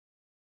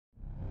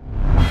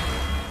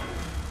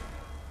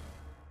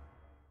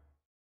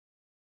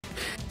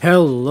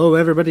Hello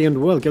everybody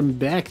and welcome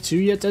back to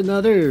yet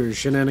another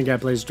Shenanaguy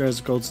Plays Dress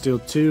Cold Steel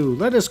 2.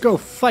 Let us go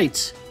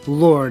fight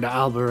Lord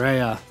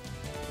Albarea!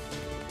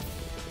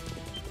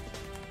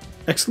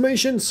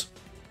 Exclamations!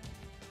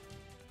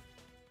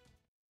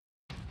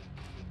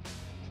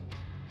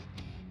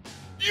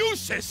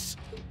 Useless!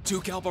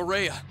 Duke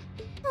Albarea!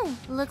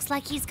 Looks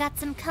like he's got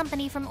some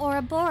company from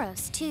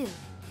Ouroboros, too.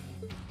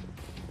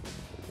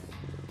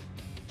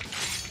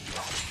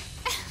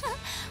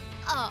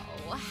 Oh,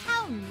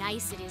 how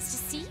nice it is to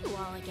see you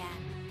all again.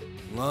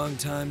 Long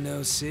time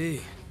no see.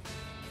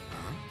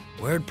 Huh?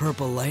 Where'd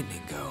Purple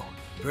Lightning go?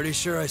 Pretty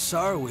sure I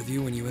saw her with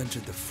you when you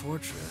entered the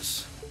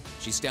fortress.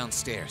 She's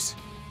downstairs.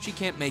 She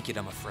can't make it,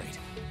 I'm afraid.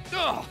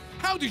 Ugh!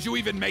 How did you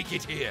even make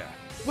it here?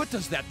 What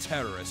does that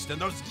terrorist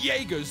and those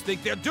Jaegers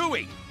think they're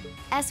doing?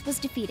 S was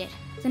defeated.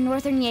 The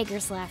Northern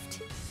Jaegers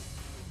left.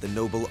 The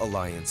Noble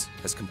Alliance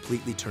has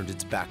completely turned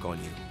its back on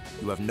you.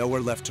 You have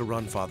nowhere left to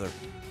run, Father.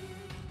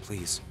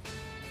 Please,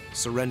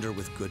 surrender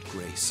with good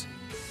grace.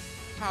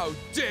 How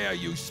dare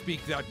you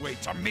speak that way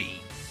to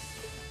me?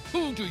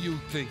 Who do you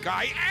think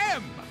I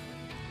am?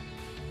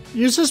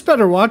 You just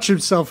better watch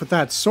himself with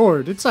that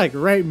sword. It's like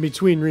right in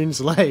between Rin's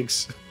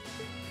legs.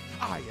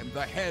 I am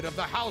the head of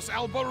the House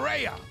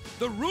Albarea,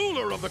 the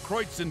ruler of the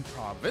Kreutzen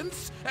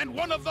province, and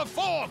one of the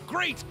 4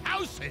 great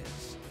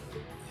houses.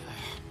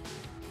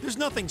 There's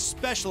nothing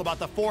special about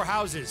the 4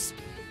 houses.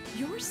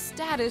 Your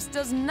status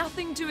does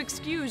nothing to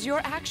excuse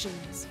your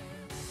actions.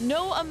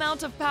 No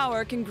amount of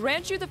power can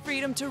grant you the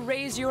freedom to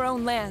raise your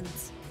own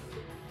lands.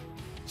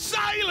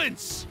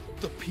 Silence!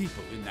 The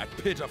people in that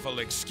pitiful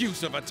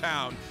excuse of a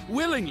town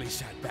willingly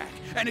sat back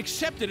and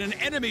accepted an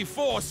enemy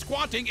force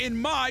squatting in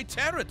my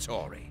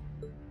territory.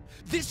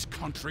 This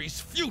country's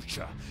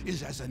future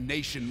is as a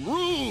nation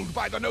ruled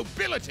by the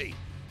nobility,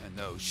 and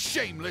those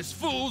shameless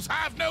fools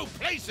have no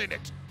place in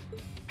it.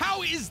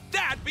 How is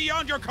that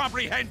beyond your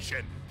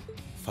comprehension?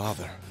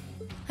 Father.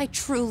 I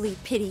truly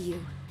pity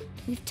you.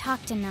 We've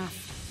talked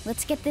enough.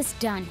 Let's get this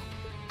done.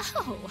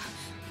 Oh,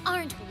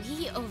 aren't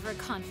we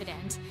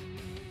overconfident?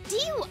 Do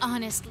you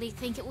honestly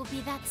think it will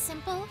be that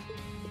simple?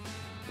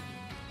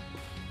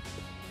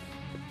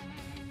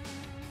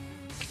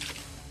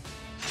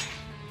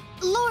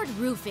 Lord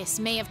Rufus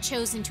may have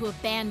chosen to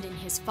abandon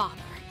his father,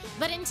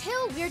 but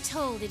until we're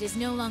told it is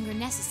no longer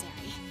necessary,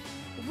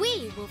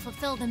 we will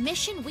fulfill the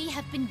mission we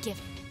have been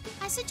given.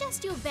 I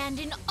suggest you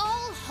abandon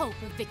all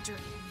hope of victory,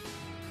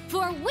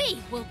 for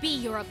we will be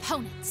your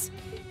opponents.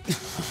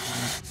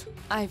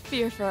 I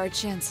fear for our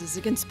chances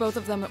against both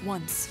of them at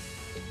once.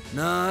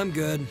 Nah, I'm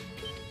good.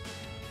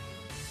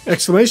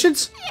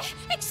 Exclamations?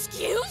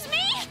 Excuse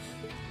me?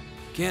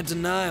 Can't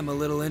deny I'm a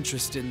little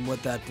interested in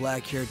what that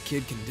black-haired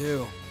kid can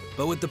do.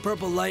 But with the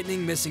Purple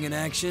Lightning missing in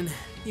action,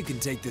 you can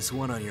take this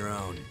one on your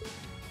own.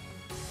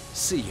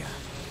 See ya.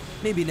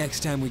 Maybe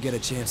next time we get a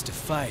chance to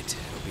fight,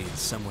 it'll be in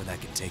somewhere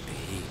that can take the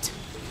heat.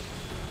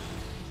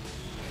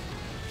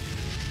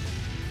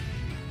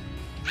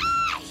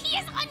 He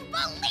is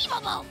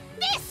unbelievable!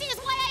 This is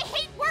why I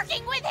hate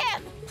working with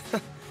him!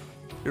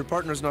 Your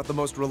partner's not the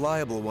most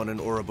reliable one in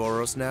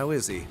Ouroboros now,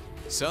 is he?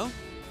 So?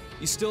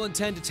 You still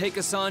intend to take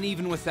us on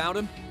even without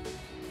him?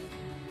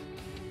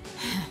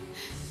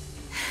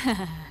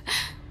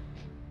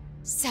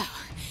 So,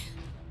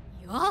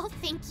 you all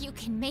think you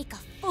can make a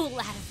fool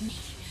out of me,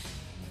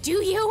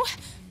 do you?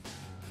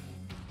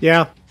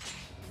 Yeah.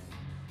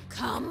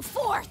 Come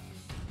forth!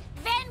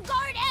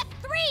 Vanguard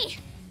F3!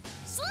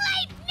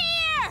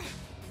 Sleipnir!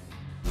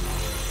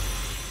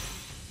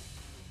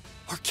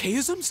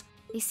 Archaisms?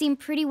 They seem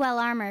pretty well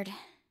armored.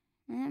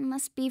 It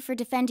must be for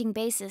defending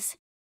bases.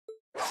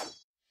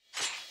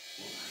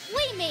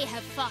 We may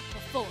have fought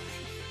before,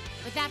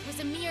 but that was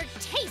a mere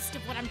taste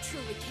of what I'm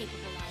truly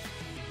capable of.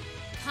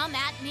 Come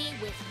at me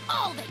with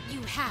all that you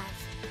have.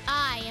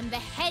 I am the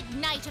head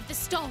knight of the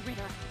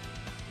Stallritter,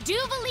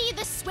 Duvalie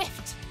the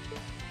Swift,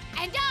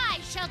 and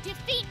I shall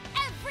defeat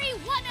every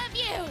one of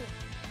you!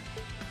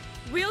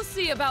 We'll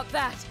see about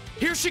that.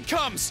 Here she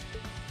comes!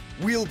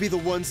 We'll be the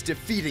ones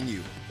defeating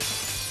you.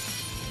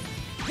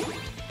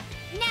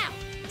 Now,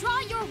 draw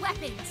your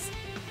weapons!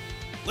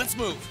 Let's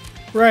move!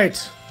 Right.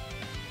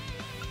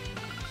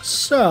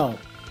 So.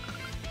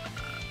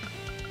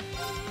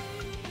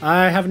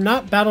 I have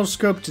not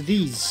battle-scoped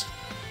these.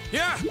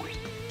 Yeah!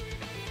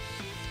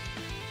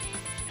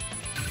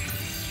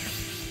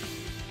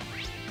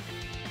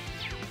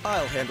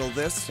 I'll handle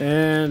this.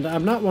 And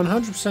I'm not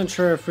 100%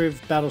 sure if we've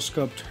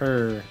battle-scoped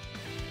her.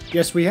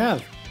 Yes, we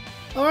have.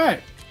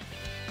 Alright.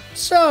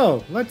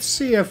 So, let's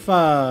see if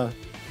Laura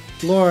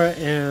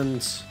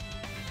and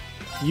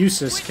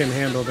Eustace can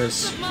handle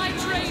this. My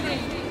training.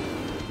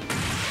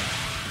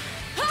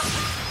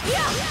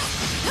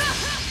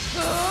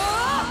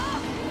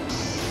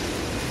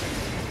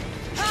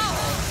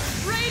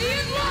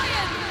 Radiant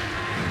Lion!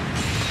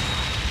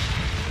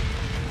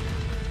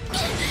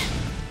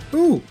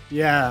 Ooh,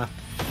 yeah.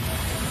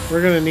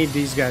 We're gonna need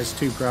these guys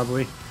too,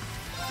 probably.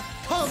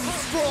 Come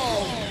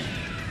strong!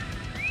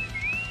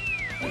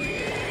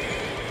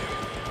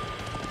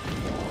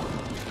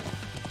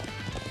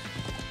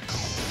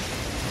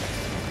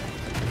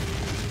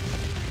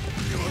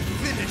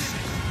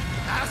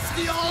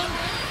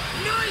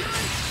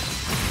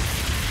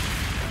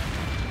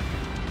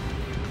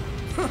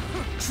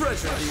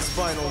 Treasure these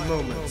final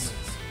moments.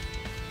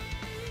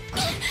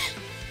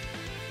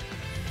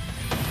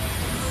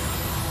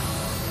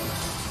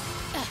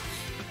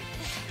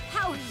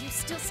 How are you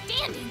still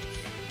standing?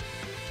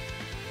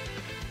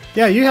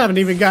 Yeah, you haven't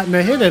even gotten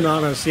a hit in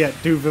on us yet,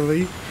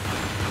 Duvalie.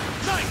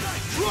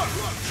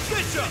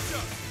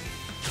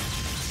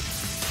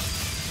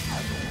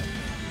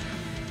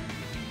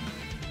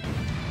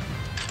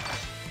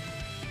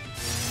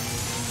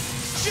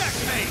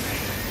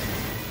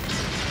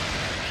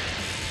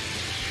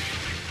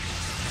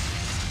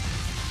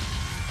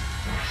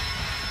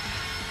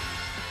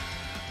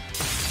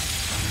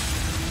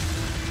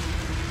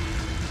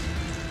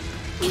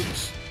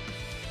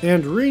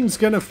 And Reen's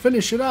gonna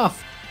finish it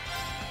off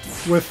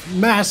with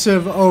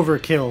massive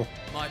overkill.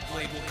 My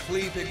blade will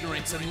cleave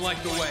ignorance and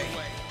light the way.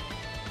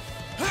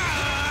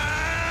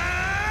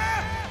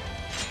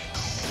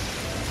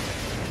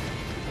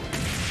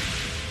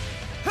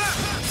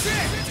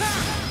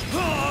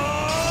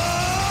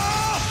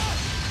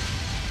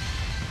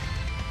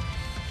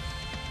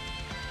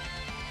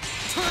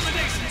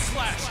 Termination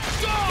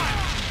slash! Gone!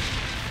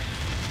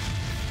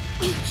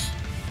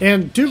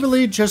 And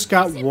Duvalie just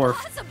got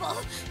warped. Impossible!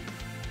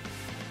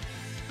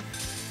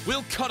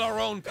 We'll cut our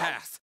own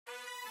path.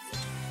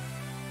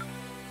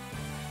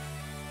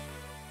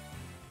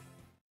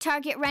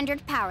 Target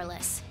rendered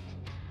powerless.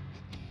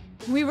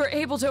 We were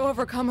able to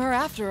overcome her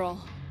after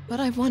all. But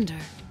I wonder,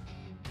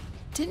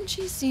 didn't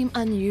she seem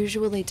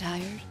unusually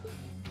tired?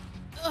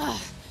 Ugh.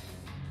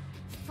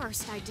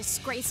 First I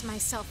disgrace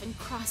myself in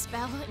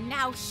Crossbell, and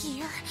now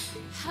here?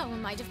 How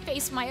am I to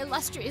face my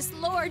illustrious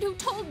lord who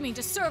told me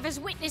to serve as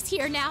witness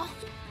here now?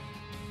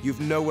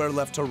 You've nowhere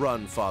left to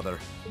run, Father.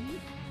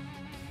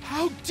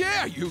 How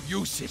dare you,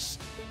 Eustace!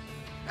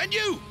 And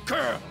you,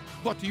 girl!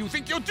 What do you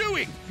think you're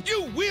doing?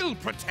 You will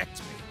protect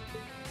me!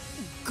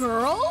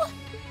 Girl?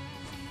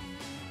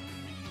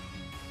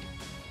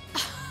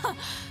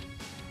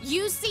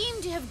 You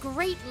seem to have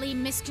greatly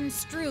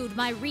misconstrued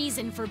my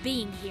reason for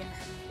being here.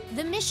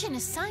 The mission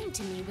assigned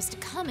to me was to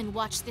come and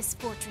watch this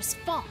fortress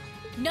fall.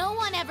 No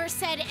one ever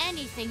said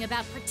anything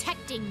about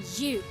protecting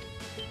you.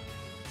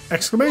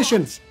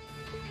 Exclamation! What?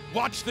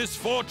 Watch this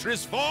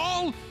fortress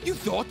fall? You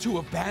thought to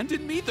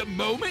abandon me the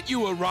moment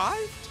you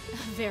arrived?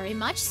 Very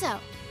much so.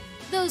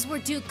 Those were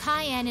Duke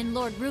Cayenne and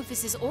Lord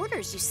Rufus's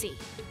orders, you see.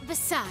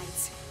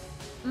 Besides,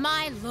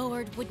 my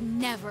lord would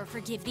never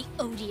forgive the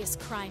odious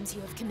crimes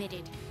you have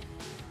committed.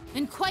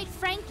 And quite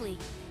frankly,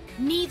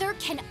 neither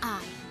can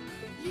I.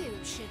 You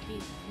should be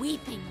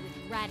weeping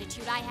with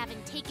gratitude I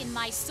haven't taken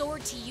my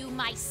sword to you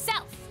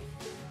myself.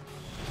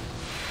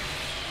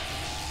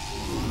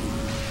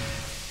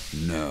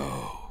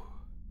 No.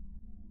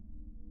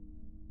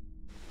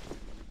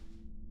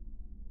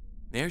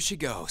 There she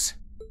goes.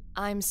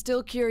 I'm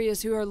still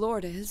curious who her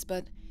lord is,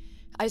 but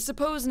I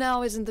suppose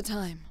now isn't the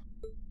time.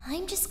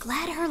 I'm just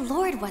glad her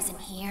lord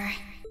wasn't here.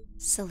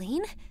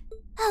 Celine?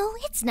 Oh,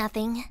 it's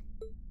nothing.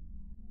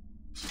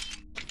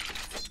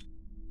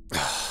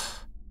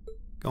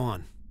 Go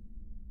on.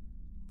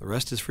 The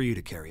rest is for you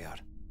to carry out.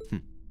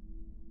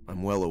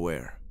 I'm well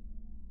aware.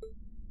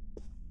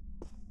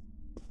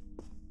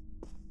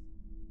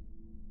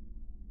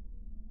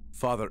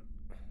 Father...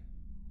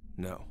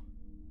 No.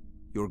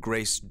 Your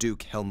Grace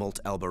Duke Helmut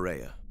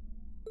Albarea.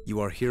 You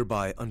are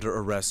hereby under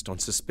arrest on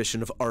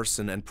suspicion of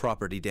arson and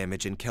property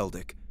damage in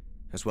Keldic,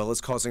 as well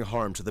as causing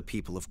harm to the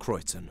people of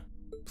Kreutzen.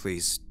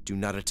 Please, do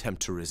not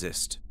attempt to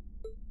resist.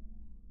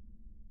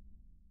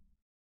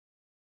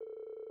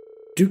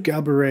 Duke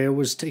Albarea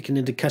was taken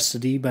into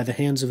custody by the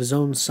hands of his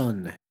own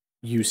son,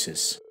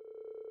 Eustace.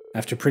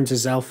 After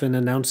Princess Alphen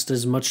announced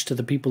as much to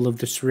the people of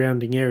the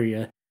surrounding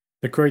area,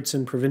 the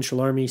Kreutzen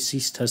provincial army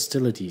ceased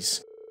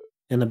hostilities,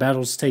 and the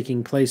battles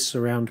taking place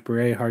around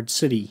Brehard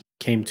City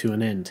came to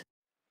an end.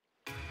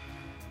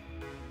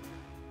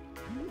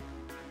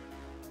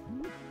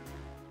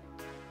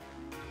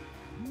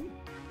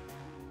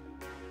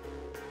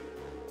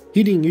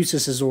 Heeding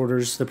Eustace's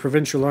orders, the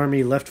provincial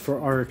army left for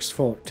Arx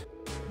Fort,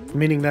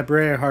 meaning that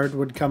Brehard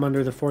would come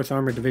under the 4th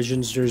Armored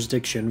Division's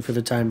jurisdiction for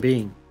the time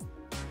being.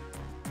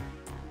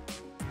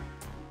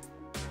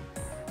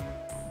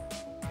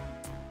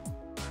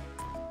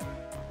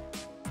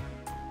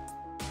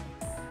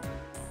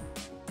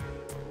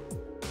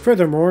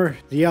 Furthermore,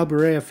 the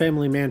Albarea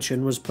family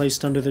mansion was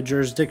placed under the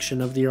jurisdiction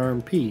of the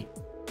RMP,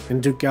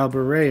 and Duke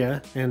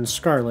Albarea and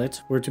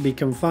Scarlet were to be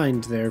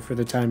confined there for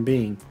the time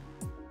being.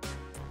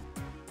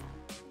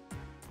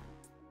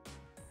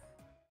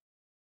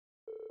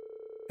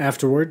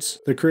 Afterwards,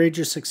 the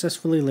Courageous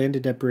successfully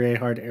landed at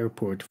Brehard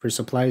Airport for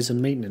supplies and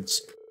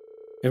maintenance.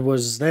 It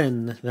was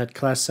then that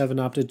Class 7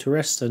 opted to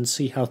rest and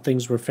see how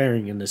things were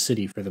faring in the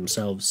city for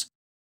themselves.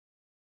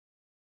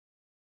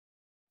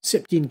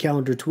 Septine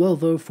calendar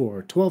 1204,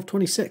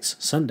 1226,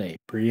 Sunday,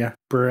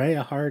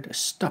 Brehard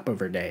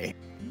Stopover Day.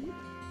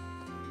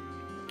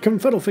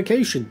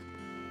 Confedification.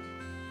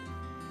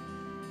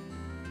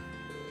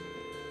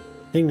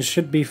 Things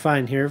should be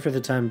fine here for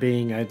the time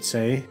being, I'd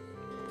say.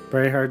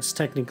 Brehard's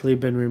technically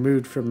been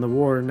removed from the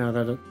war now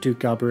that Duke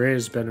Albarea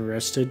has been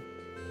arrested.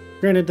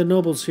 Granted, the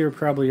nobles here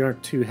probably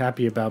aren't too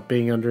happy about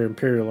being under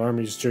Imperial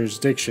Army's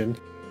jurisdiction.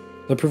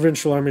 The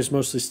provincial army's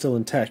mostly still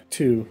intact,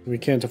 too. We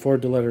can't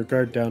afford to let our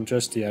guard down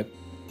just yet.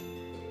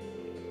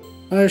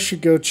 I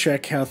should go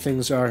check how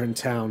things are in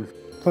town.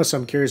 Plus,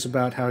 I'm curious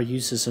about how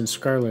Eustace and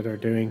Scarlet are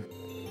doing.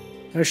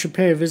 I should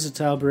pay a visit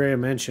to Albarea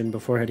Mansion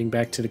before heading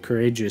back to the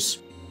Courageous.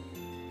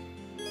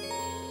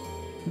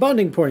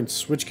 Bonding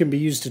points, which can be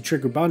used to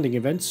trigger bonding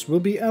events,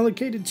 will be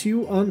allocated to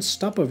you on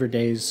stopover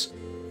days.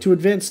 To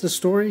advance the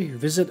story,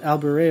 visit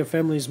Albarea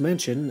Family's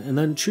mansion and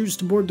then choose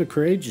to board the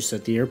Courageous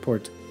at the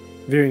airport.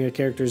 Viewing a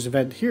character's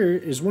event here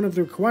is one of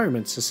the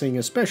requirements to seeing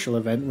a special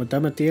event with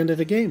them at the end of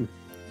the game.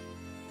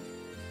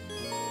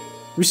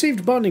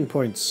 Received bonding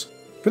points.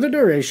 For the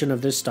duration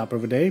of this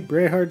stopover day,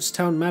 Brehard's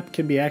town map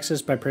can be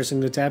accessed by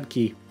pressing the tab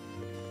key.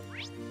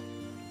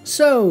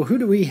 So, who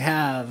do we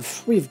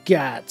have? We've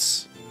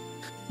got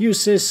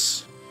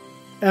Eustace,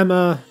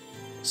 Emma,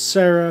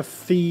 Sarah,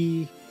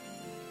 Fee,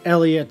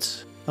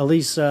 Elliot,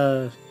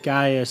 Elisa,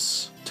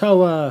 Gaius,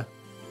 Toa,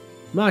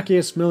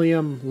 Machias,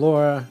 Milliam,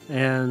 Laura,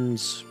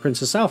 and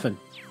Princess Alphen.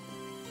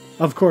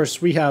 Of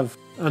course, we have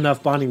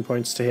enough bonding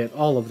points to hit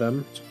all of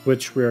them,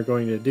 which we are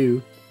going to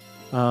do.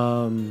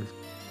 I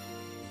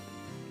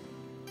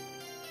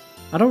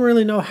don't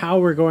really know how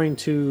we're going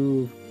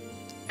to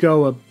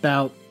go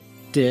about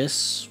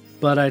this,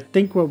 but I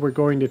think what we're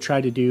going to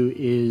try to do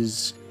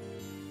is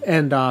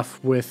end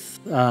off with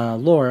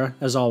Laura,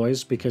 as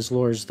always, because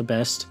Laura's the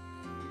best.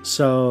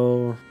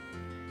 So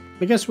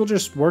I guess we'll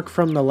just work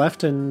from the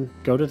left and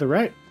go to the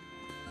right.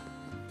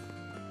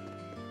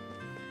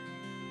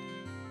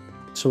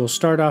 So we'll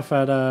start off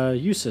at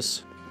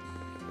Eustace.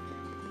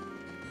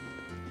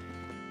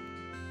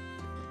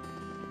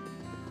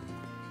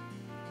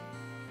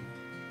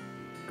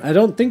 I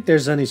don't think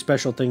there's any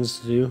special things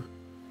to do.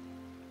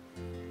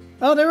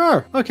 Oh, there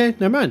are! Okay,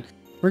 never mind.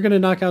 We're gonna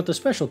knock out the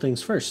special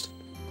things first.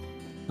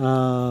 We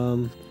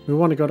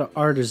want to go to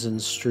Artisan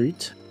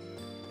Street.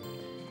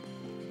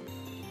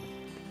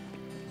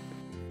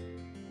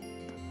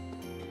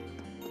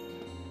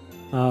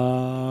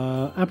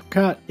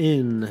 Apricot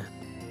Inn.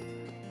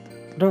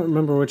 I don't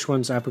remember which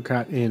one's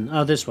Apricot Inn.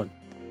 Oh, this one.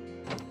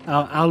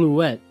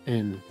 Alouette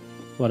Inn.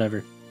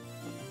 Whatever.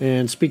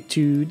 And speak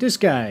to this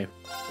guy.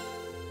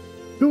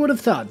 Who would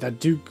have thought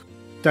that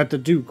the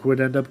Duke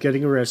would end up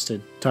getting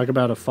arrested? Talk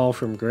about a fall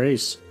from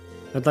grace.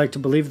 I'd like to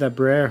believe that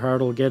Brehard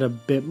will get a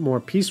bit more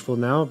peaceful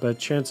now, but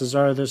chances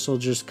are this will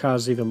just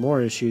cause even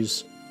more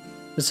issues.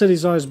 The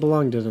city's always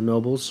belonged to the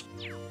nobles.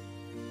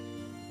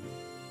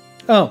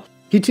 Oh,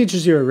 he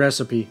teaches you a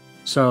recipe,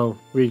 so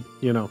we,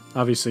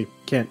 obviously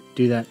can't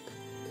do that.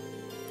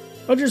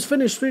 I just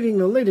finished reading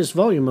the latest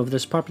volume of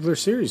this popular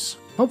series.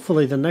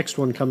 Hopefully the next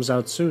one comes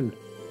out soon.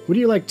 Would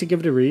you like to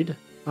give it a read?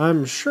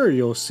 I'm sure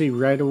you'll see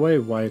right away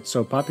why it's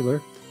so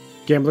popular.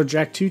 Gambler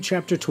Jack 2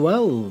 Chapter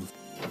 12.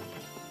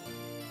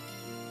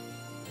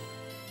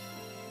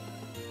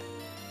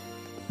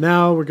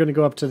 Now we're going to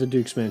go up to the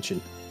Duke's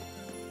mansion.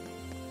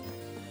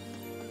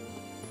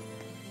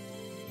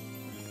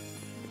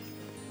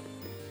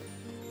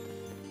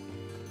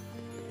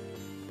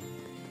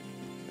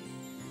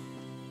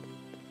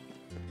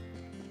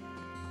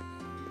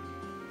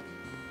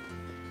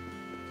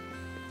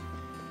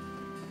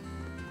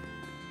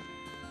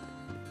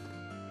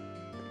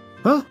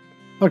 Huh?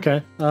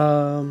 Okay.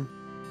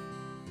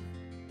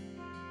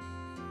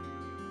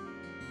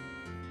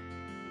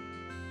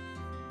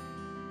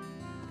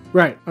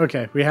 Right,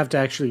 okay. We have to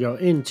actually go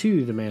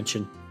into the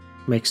mansion.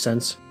 Makes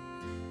sense.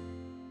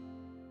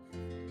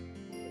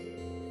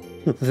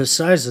 The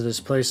size of this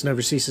place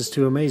never ceases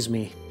to amaze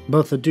me.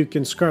 Both the Duke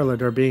and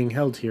Scarlet are being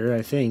held here,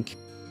 I think.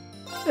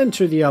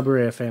 Enter the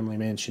Albarea family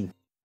mansion.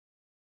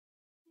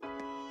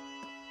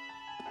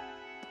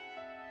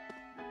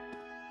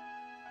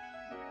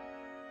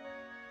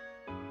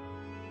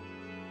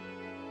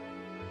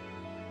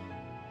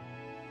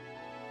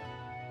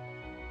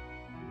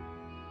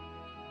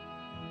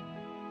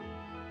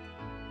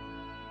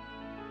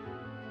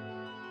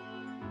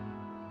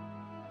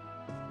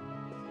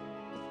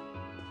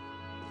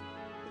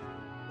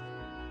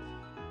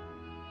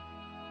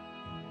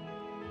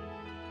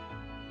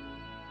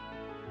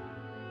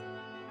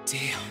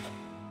 Damn,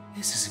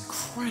 this is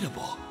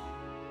incredible.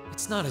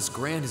 It's not as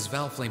grand as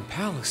Valflame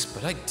Palace,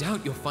 but I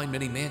doubt you'll find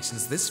many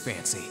mansions this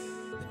fancy.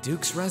 The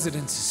Duke's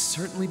residence is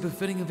certainly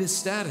befitting of his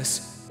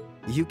status.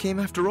 You came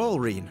after all,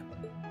 Reen.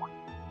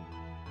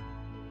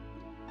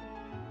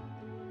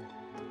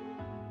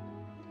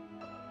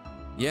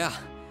 Yeah,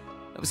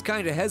 I was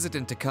kinda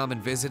hesitant to come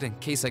and visit in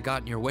case I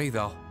got in your way,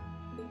 though.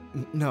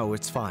 No,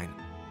 it's fine.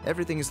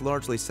 Everything is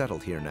largely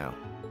settled here now.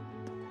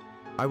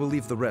 I will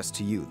leave the rest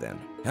to you, then.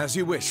 As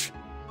you wish.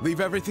 Leave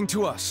everything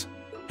to us,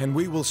 and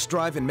we will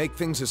strive and make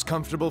things as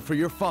comfortable for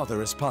your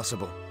father as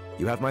possible.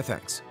 You have my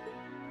thanks.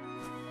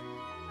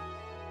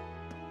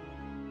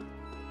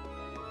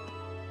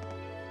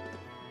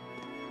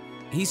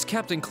 He's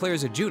Captain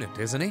Claire's adjutant,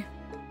 isn't he?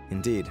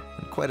 Indeed,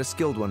 and quite a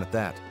skilled one at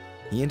that.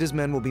 He and his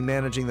men will be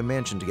managing the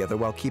mansion together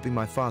while keeping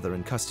my father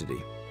in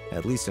custody,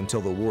 at least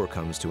until the war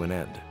comes to an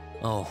end.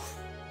 Oh,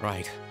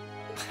 Right.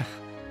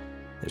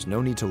 There's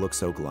no need to look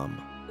so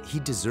glum. He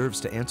deserves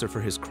to answer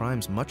for his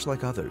crimes much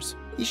like others.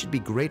 He should be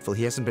grateful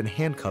he hasn't been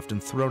handcuffed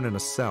and thrown in a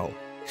cell.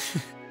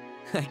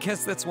 I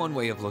guess that's one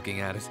way of looking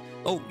at it.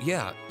 Oh,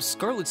 yeah,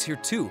 Scarlet's here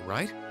too,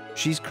 right?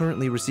 She's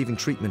currently receiving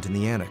treatment in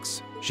the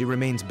annex. She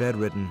remains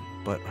bedridden,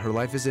 but her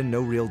life is in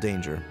no real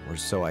danger, or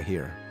so I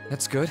hear.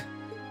 That's good.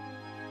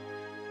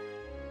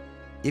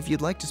 If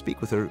you'd like to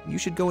speak with her, you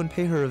should go and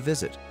pay her a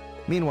visit.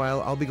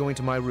 Meanwhile, I'll be going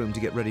to my room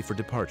to get ready for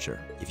departure.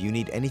 If you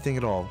need anything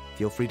at all,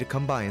 feel free to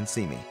come by and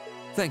see me.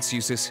 Thanks,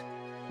 Eustace.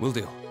 Will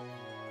do.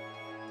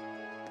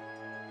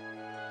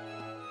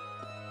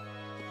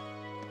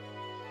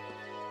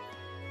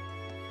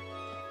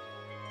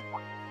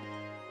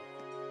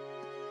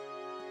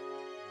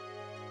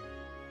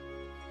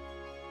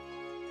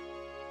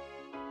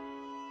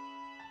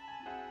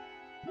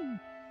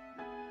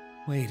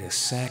 Wait a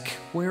sec.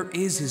 Where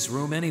is his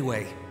room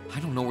anyway?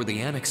 I don't know where the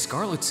annex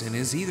Scarlet's in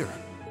is either.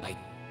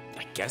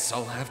 I guess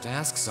I'll have to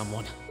ask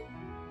someone.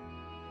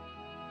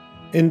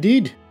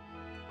 Indeed.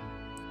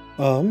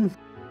 The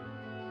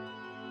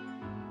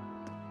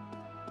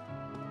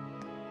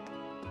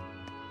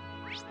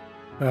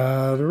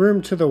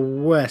room to the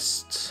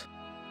west.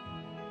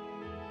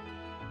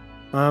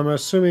 I'm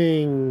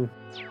assuming...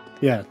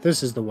 Yeah,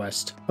 this is the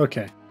west.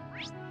 Okay.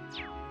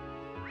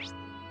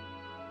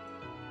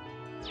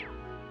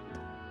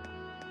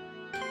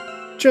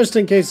 Just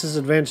in case this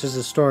advances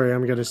the story,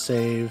 I'm gonna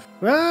save...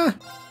 Ah!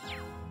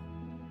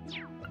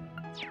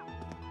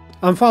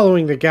 I'm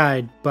following the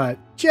guide, but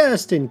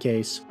just in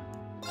case.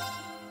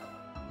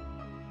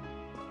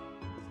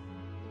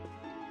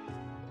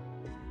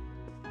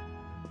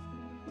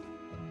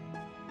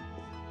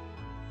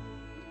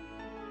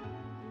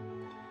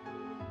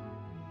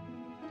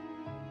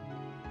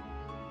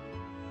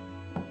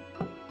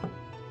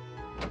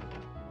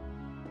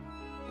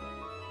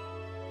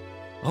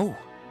 Oh.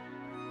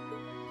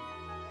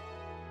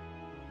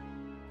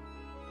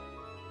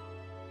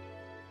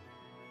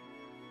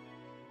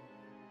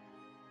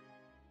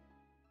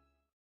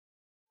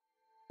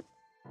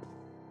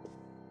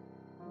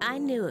 I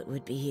knew it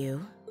would be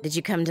you. Did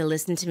you come to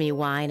listen to me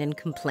whine and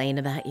complain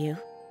about you?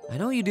 I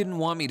know you didn't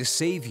want me to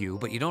save you,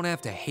 but you don't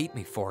have to hate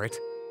me for it.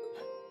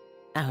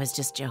 I was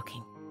just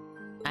joking.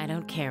 I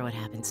don't care what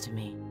happens to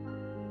me.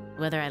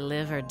 Whether I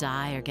live or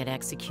die or get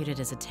executed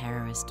as a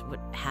terrorist, what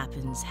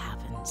happens,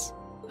 happens.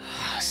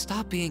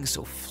 Stop being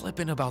so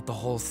flippant about the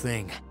whole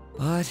thing.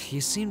 But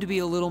you seem to be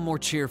a little more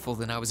cheerful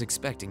than I was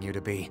expecting you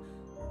to be.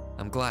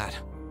 I'm glad.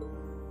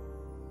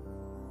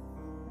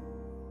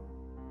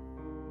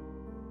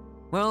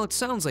 Well, it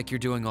sounds like you're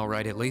doing all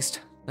right at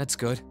least. That's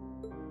good.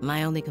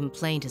 My only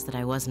complaint is that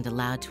I wasn't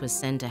allowed to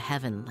ascend to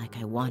heaven like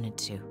I wanted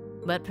to.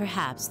 But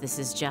perhaps this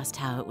is just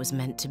how it was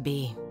meant to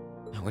be.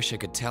 I wish I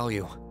could tell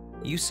you.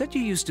 You said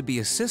you used to be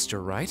a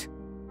sister, right?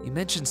 You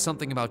mentioned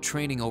something about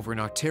training over in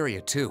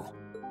Albarea too.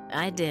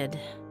 I did,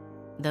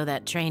 though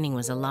that training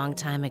was a long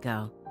time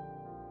ago.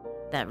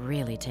 That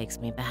really takes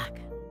me back.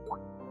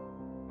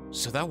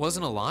 So that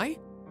wasn't a lie?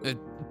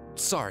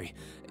 Sorry.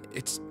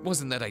 It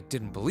wasn't that I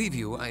didn't believe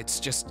you, it's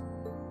just...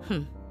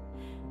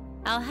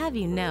 I'll have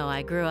you know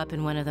I grew up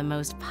in one of the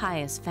most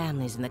pious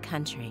families in the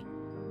country.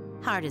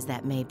 Hard as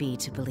that may be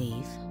to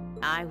believe,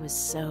 I was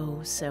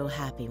so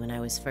happy when I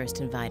was first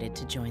invited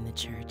to join the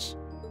church.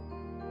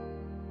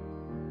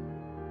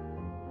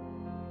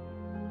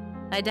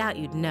 I doubt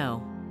you'd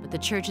know, but the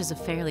church is a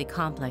fairly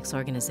complex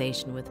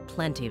organization with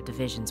plenty of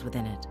divisions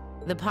within it.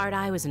 The part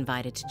I was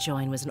invited to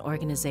join was an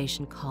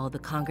organization called the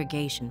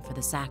Congregation for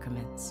the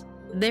Sacraments.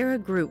 They're a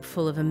group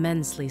full of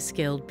immensely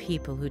skilled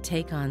people who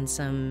take on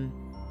some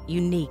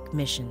unique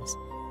missions,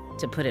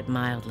 to put it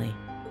mildly.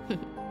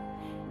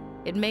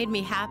 It made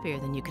me happier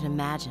than you can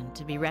imagine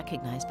to be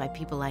recognized by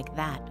people like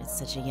that at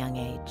such a young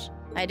age.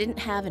 I didn't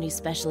have any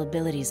special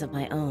abilities of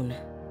my own,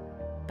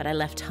 but I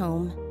left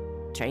home,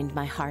 trained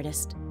my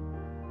hardest,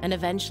 and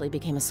eventually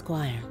became a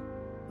squire.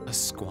 A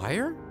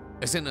squire?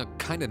 As in a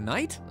kind of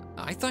knight?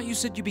 I thought you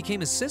said you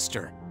became a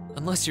sister.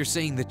 Unless you're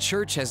saying the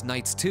church has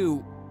knights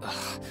too.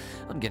 Ugh,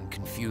 I'm getting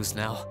confused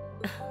now.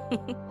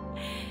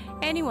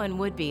 Anyone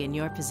would be in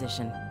your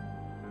position.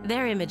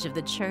 Their image of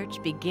the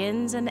church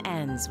begins and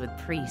ends with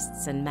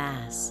priests and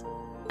mass.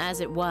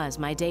 As it was,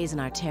 my days in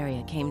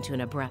Albarea came to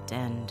an abrupt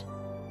end.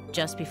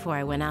 Just before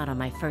I went out on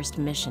my first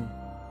mission,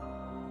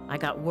 I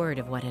got word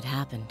of what had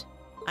happened.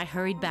 I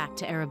hurried back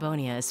to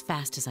Erebonia as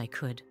fast as I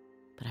could,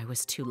 but I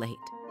was too late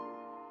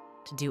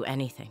to do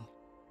anything.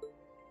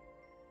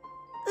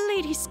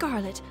 Lady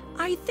Scarlet,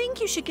 I think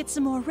you should get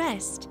some more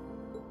rest.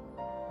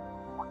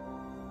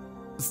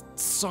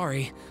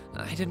 Sorry,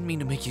 I didn't mean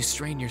to make you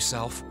strain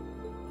yourself.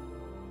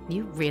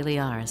 You really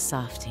are a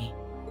softie.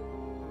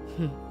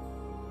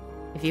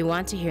 If you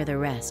want to hear the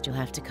rest, you'll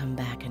have to come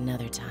back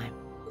another time.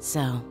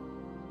 So,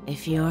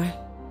 if you're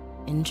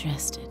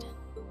interested.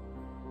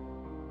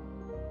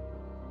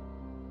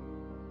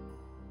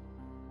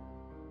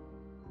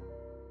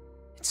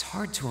 It's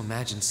hard to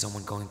imagine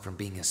someone going from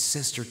being a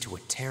sister to a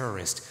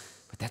terrorist,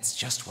 but that's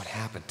just what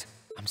happened.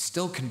 I'm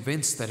still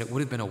convinced that it would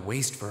have been a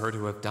waste for her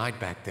to have died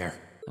back there.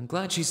 I'm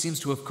glad she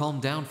seems to have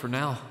calmed down for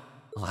now.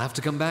 I'll have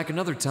to come back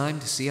another time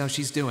to see how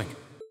she's doing.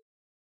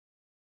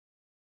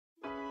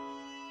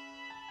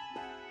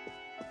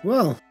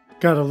 Well,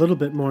 got a little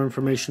bit more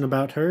information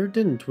about her,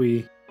 didn't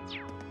we?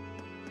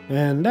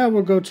 And now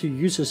we'll go to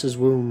Eustace's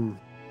room.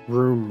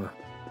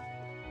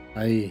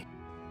 Aye.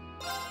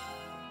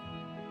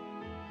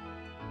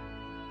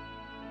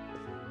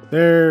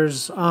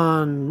 There's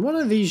on one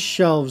of these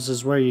shelves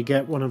is where you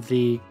get one of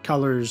the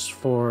colors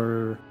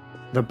for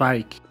the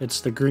bike. It's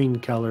the green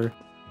color.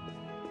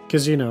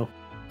 Because, you know,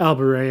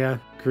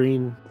 Albarea,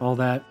 green, all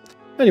that.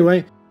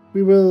 Anyway,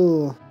 we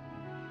will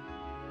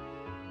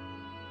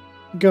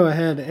go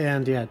ahead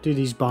and, do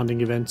these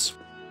bonding events.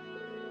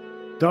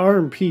 The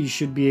RMP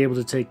should be able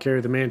to take care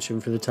of the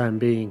mansion for the time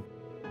being.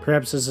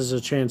 Perhaps this is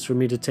a chance for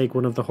me to take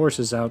one of the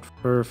horses out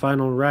for a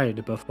final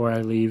ride before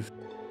I leave.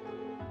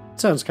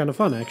 Sounds kind of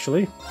fun,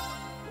 actually.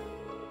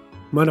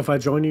 Mind if I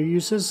join you,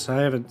 Eustace?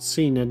 I haven't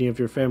seen any of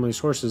your family's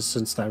horses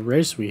since that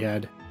race we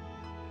had.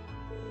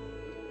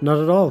 Not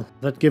at all.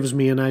 That gives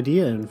me an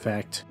idea, in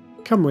fact.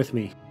 Come with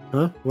me.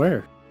 Huh?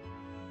 Where?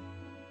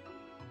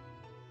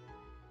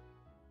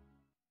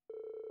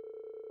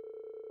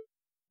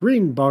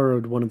 Green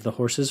borrowed one of the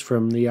horses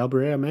from the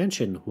Albarea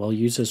mansion, while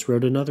Eustace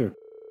rode another.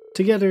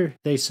 Together,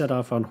 they set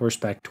off on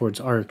horseback towards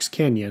Oryx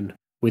Canyon,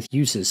 with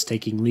Eustace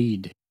taking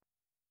lead.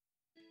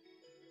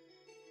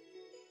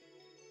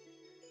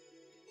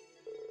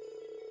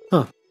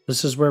 Huh,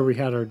 this is where we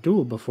had our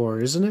duel before,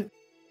 isn't it?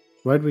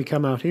 Why'd we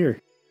come out here?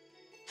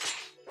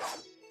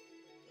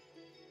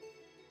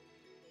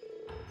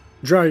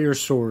 Draw your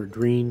sword,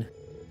 Green.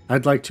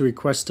 I'd like to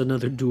request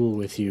another duel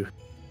with you.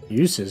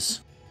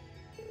 Eustace?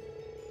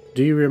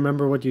 Do you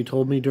remember what you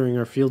told me during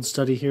our field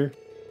study here?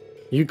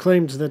 You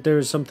claimed that there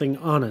is something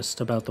honest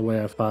about the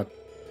way I fought,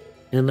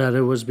 and that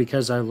it was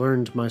because I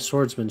learned my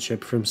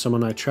swordsmanship from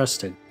someone I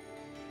trusted.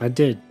 I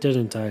did,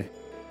 didn't I?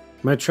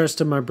 My trust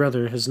in my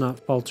brother has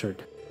not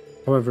faltered.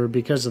 However,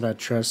 because of that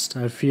trust,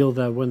 I feel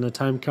that when the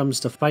time comes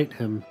to fight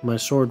him, my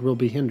sword will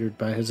be hindered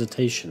by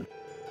hesitation.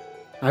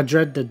 I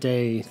dread the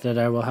day that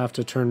I will have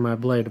to turn my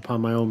blade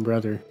upon my own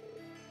brother.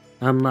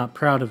 I'm not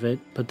proud of it,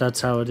 but that's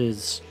how it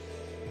is.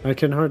 I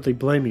can hardly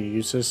blame you,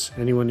 Eustace.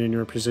 Anyone in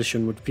your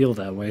position would feel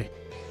that way.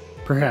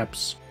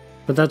 Perhaps.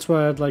 But that's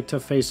why I'd like to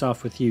face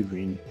off with you,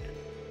 Green.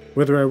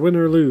 Whether I win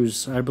or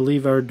lose, I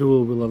believe our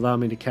duel will allow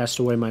me to cast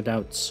away my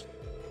doubts.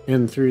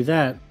 And through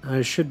that,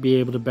 I should be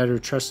able to better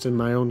trust in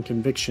my own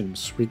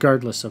convictions,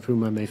 regardless of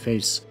whom I may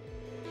face.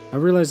 I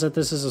realize that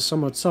this is a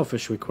somewhat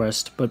selfish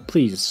request, but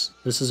please,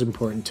 this is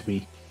important to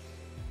me.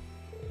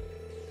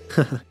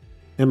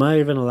 Am I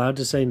even allowed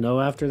to say no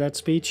after that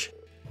speech?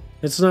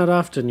 It's not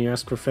often you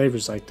ask for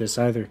favors like this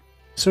either.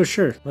 So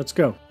sure, let's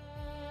go.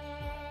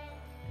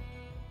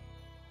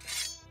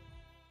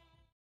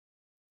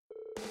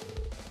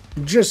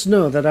 Just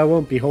know that I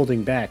won't be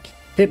holding back.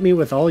 Hit me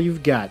with all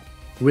you've got.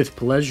 With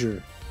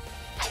pleasure.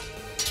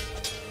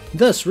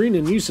 Thus, Reen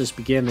and Eustace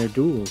began their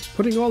duel,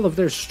 putting all of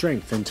their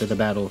strength into the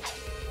battle.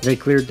 They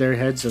cleared their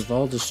heads of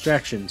all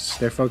distractions,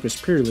 their focus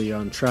purely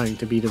on trying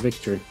to be the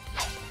victor.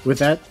 With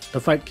that, the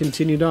fight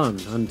continued on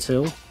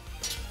until...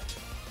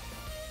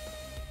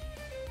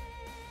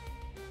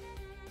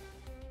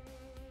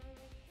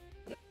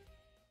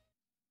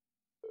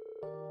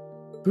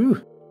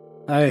 Whew.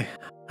 I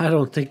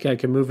don't think I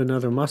can move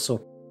another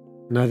muscle.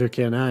 Neither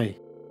can I.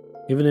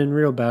 Even in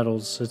real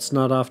battles, it's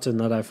not often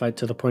that I fight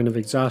to the point of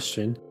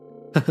exhaustion.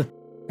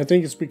 I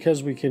think it's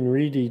because we can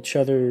read each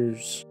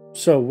other's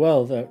so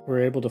well that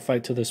we're able to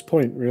fight to this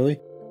point,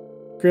 really.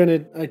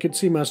 Granted, I could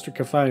see Master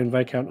Kafai and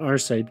Viscount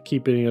Arcade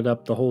keeping it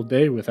up the whole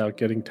day without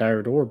getting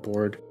tired or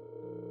bored.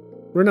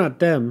 We're not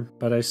them,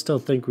 but I still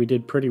think we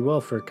did pretty well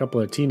for a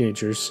couple of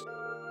teenagers.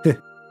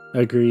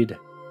 Agreed.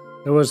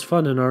 It was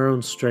fun in our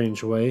own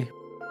strange way.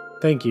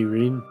 Thank you,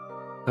 Reen.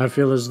 I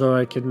feel as though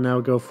I can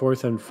now go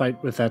forth and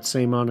fight with that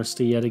same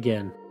honesty yet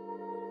again.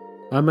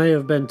 I may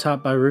have been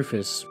taught by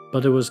Rufus,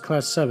 but it was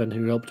Class 7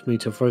 who helped me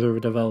to further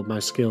develop my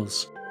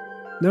skills.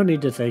 No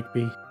need to thank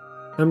me.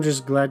 I'm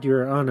just glad you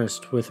were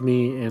honest with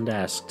me and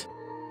asked.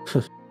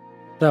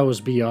 That was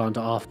beyond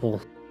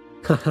awful.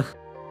 Ha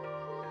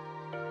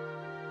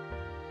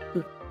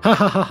ha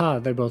ha ha,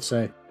 they both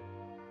say.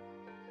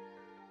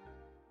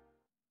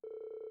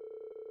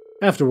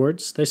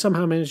 Afterwards, they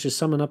somehow managed to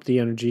summon up the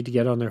energy to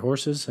get on their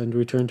horses and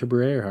return to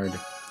Breerhard.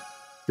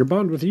 Your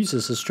bond with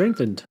Eustace is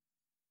strengthened.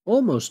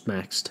 Almost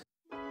maxed.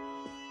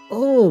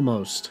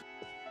 Almost.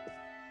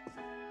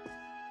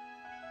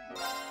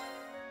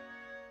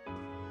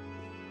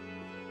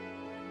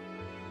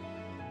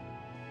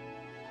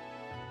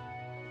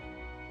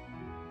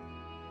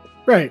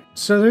 Right,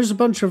 so there's a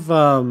bunch of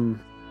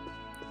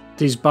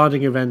these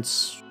bonding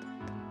events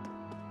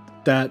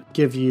that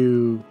give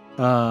you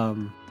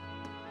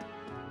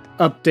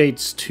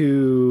updates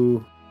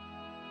to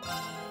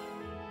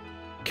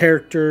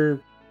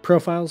character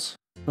profiles.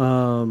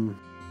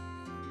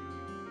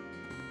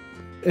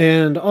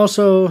 And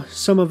also,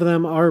 some of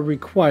them are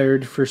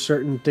required for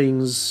certain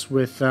things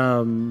with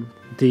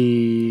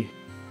the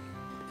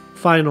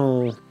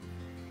final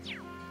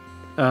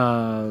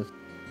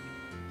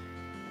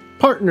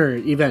partner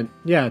event.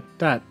 Yeah,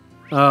 that.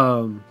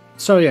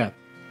 So yeah,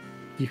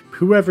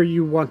 whoever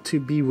you want to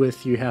be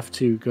with, you have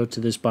to go to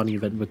this bonding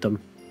event with them.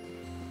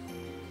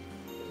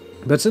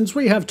 But since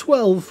we have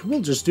 12,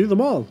 we'll just do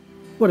them all.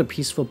 What a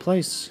peaceful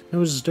place. It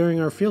was during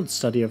our field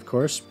study, of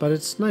course, but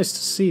it's nice to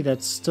see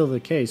that's still the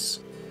case.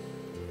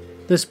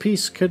 This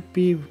peace could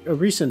be a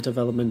recent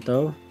development,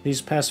 though.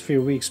 These past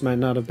few weeks might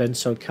not have been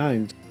so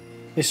kind.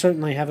 They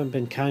certainly haven't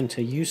been kind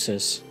to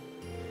Eustace.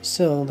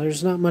 Still,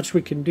 there's not much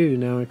we can do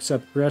now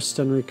except rest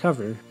and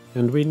recover,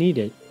 and we need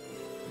it.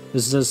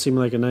 This does seem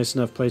like a nice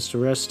enough place to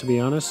rest, to be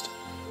honest.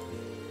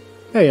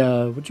 Hey,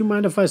 would you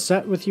mind if I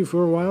sat with you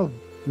for a while?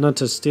 Not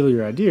to steal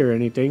your idea or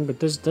anything, but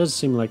this does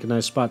seem like a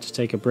nice spot to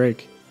take a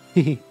break.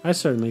 I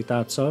certainly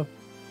thought so.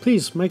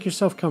 Please, make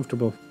yourself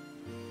comfortable.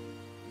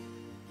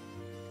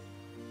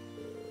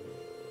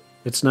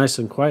 It's nice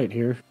and quiet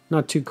here.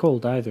 Not too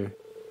cold either.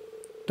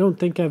 Don't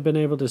think I've been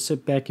able to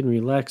sit back and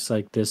relax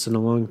like this in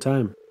a long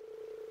time.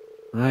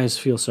 My eyes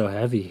feel so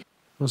heavy.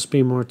 Must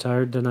be more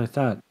tired than I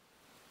thought.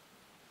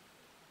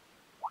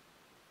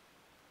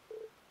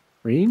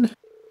 Reen?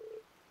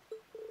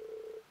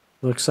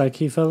 Looks like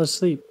he fell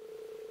asleep.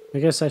 I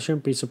guess I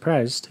shouldn't be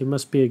surprised. He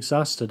must be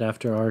exhausted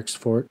after Ark's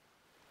fort.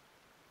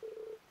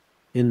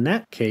 In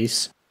that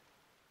case...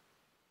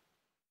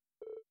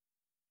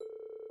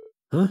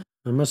 Huh?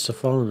 I must have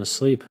fallen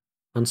asleep.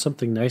 On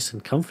something nice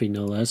and comfy,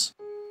 no less.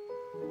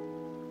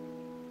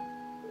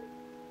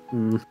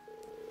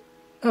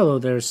 Hello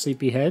there,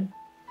 sleepyhead.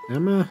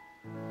 Emma?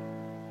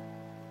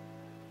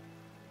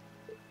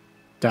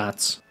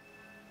 Dots.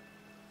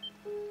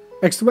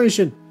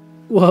 Exclamation!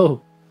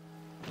 Whoa!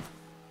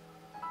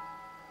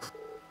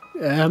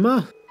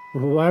 Emma?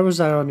 Why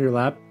was I on your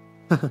lap?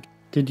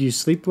 Did you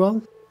sleep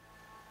well?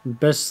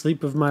 Best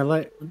sleep of my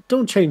life.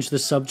 Don't change the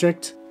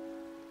subject.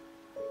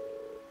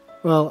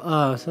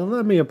 Well, so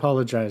let me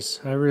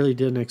apologize. I really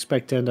didn't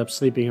expect to end up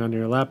sleeping on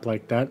your lap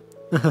like that.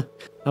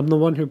 I'm the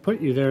one who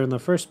put you there in the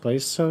first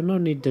place, so no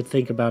need to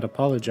think about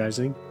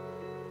apologizing.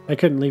 I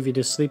couldn't leave you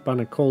to sleep on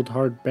a cold,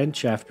 hard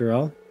bench after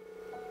all.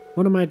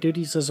 One of my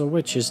duties as a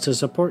witch is to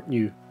support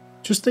you.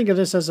 Just think of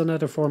this as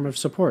another form of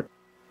support.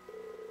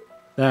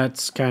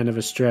 That's kind of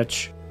a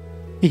stretch.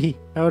 I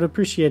would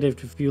appreciate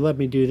it if you let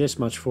me do this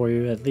much for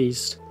you, at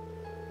least.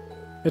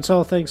 It's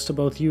all thanks to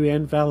both you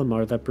and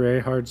Valimar that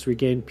Brayhard's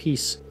regained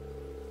peace.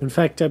 In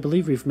fact, I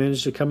believe we've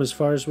managed to come as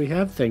far as we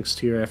have thanks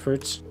to your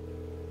efforts.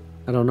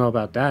 I don't know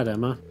about that,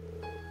 Emma.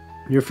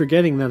 You're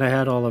forgetting that I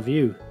had all of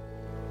you.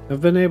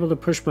 I've been able to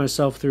push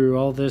myself through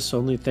all this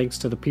only thanks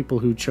to the people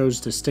who chose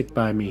to stick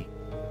by me.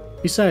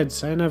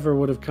 Besides, I never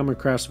would have come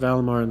across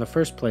Valimar in the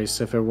first place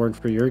if it weren't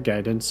for your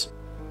guidance.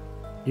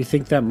 You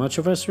think that much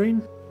of us,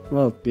 Reen?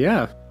 Well,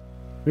 yeah.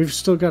 We've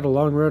still got a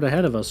long road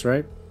ahead of us,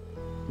 right?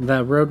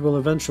 That road will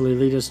eventually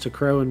lead us to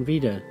Crow and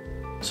Vita.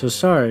 So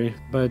sorry,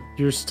 but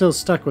you're still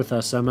stuck with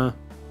us, Emma.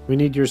 We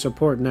need your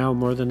support now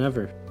more than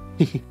ever.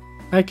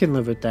 I can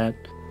live with that.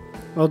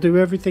 I'll do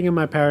everything in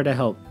my power to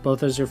help,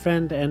 both as your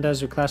friend and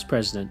as your class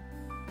president.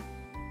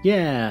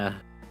 Yeah!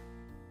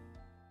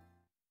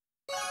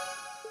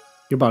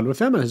 Your bond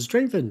with Emma has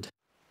strengthened.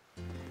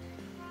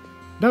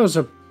 That was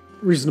a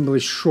reasonably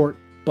short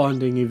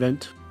bonding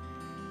event.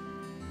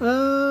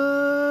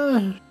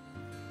 We'll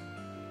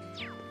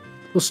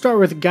start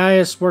with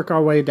Gaius, work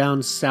our way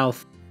down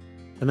south,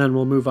 and then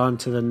we'll move on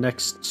to the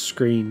next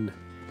screen.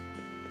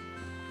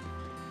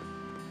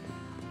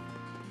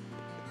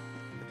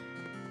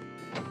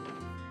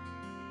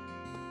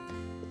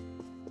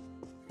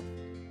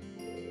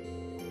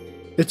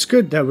 It's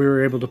good that we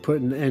were able to put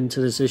an end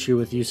to this issue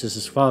with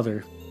Eustace's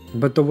father,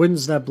 but the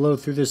winds that blow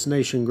through this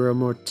nation grow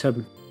more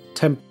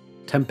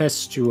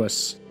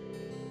tempestuous.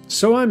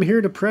 So I'm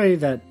here to pray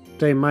that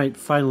they might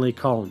finally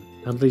calm,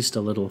 at least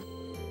a little.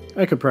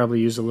 I could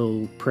probably use a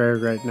little prayer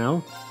right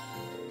now.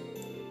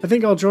 I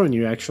think I'll join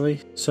you,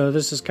 actually. So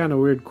this is kind of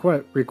a weird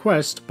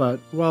request, but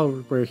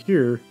while we're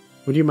here,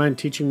 would you mind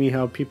teaching me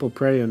how people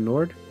pray in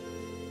Nord?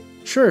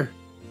 Sure.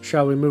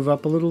 Shall we move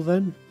up a little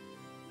then?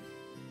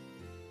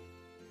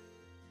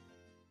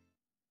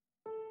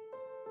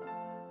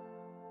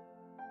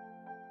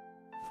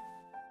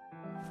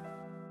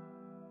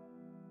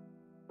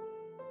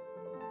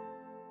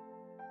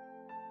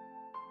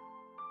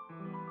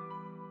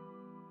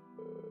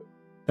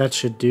 That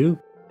should do.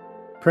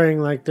 Praying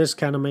like this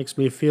kind of makes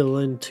me feel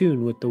in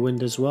tune with the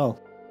wind as well.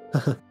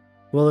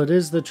 Well, it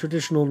is the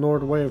traditional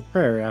Nord way of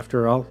prayer,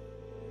 after all.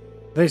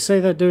 They say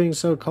that doing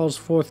so calls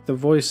forth the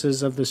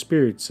voices of the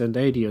spirits and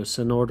Adios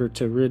in order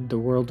to rid the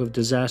world of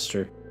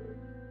disaster.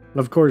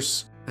 Of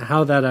course,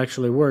 how that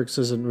actually works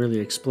isn't really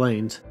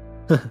explained.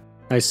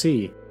 I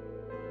see.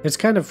 It's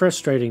kind of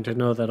frustrating to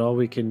know that all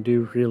we can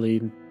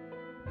really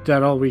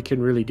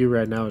do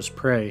right now is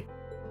pray.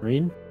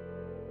 Reen?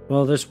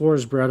 Well, this war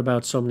has brought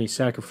about so many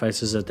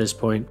sacrifices at this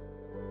point,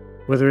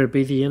 whether it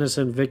be the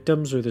innocent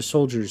victims or the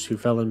soldiers who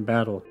fell in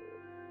battle.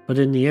 But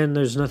in the end,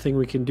 there's nothing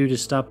we can do to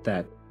stop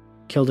that.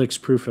 Kildik's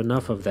proof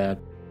enough of that.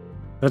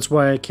 That's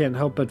why I can't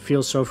help but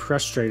feel so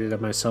frustrated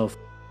at myself.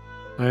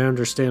 I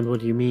understand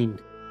what you mean.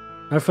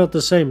 I felt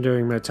the same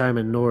during my time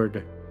in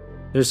Nord.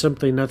 There's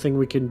simply nothing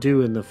we can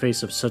do in the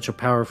face of such a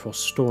powerful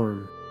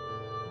storm.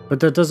 But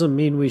that doesn't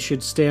mean we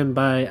should stand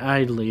by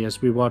idly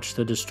as we watch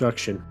the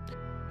destruction.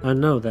 I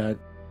know that,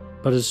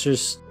 but it's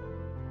just...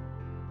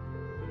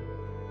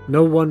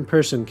 No one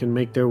person can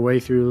make their way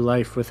through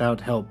life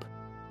without help.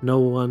 No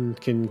one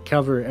can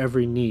cover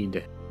every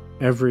need,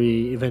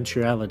 every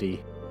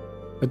eventuality.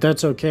 But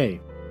that's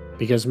okay,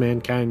 because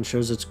mankind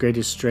shows its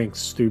greatest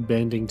strengths through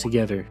banding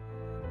together.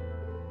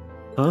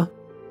 Huh?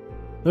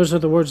 Those are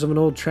the words of an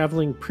old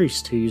traveling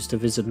priest who used to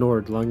visit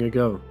Nord long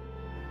ago.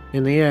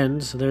 In the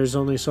end, there's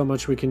only so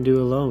much we can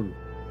do alone.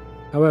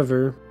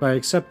 However, by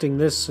accepting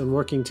this and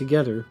working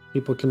together,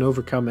 people can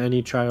overcome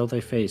any trial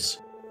they face.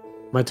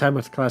 My time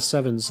with Class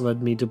 7s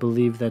led me to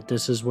believe that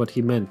this is what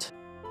he meant.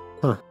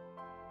 Huh.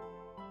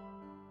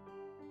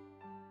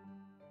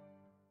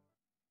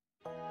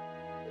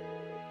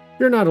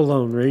 You're not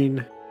alone,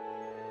 Reen.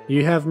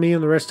 You have me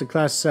and the rest of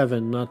Class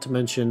 7, not to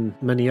mention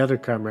many other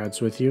comrades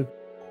with you.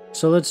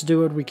 So let's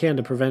do what we can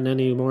to prevent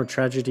any more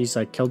tragedies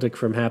like Celtic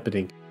from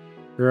happening.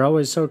 You're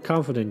always so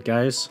confident,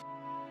 guys.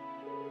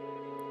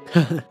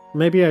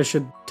 Maybe I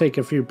should take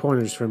a few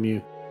pointers from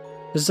you.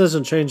 This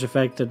doesn't change the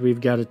fact that we've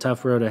got a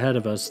tough road ahead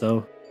of us,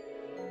 though.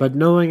 But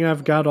knowing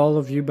I've got all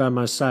of you by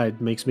my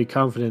side makes me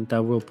confident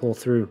that we'll pull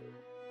through.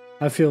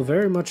 I feel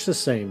very much the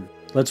same.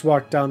 Let's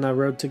walk down that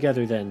road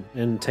together then,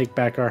 and take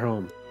back our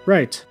home.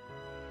 Right.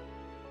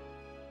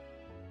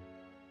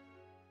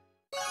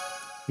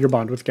 Your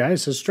bond with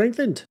Gaius has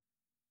strengthened.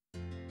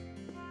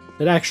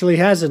 It actually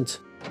hasn't.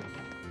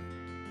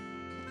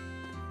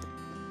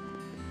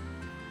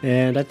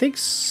 And I think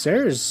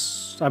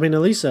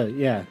Elisa,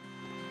 yeah.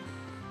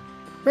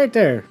 Right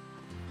there.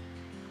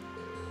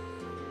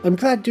 I'm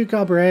glad Duke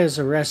Albarea's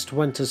arrest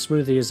went as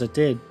smoothly as it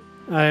did.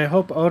 I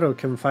hope Odo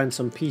can find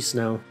some peace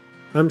now.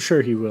 I'm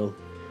sure he will.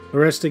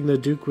 Arresting the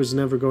Duke was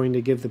never going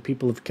to give the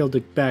people of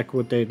Celtic back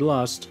what they'd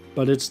lost,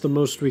 but it's the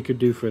most we could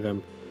do for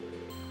them.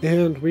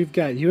 And we've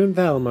got you and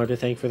Valimar to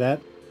thank for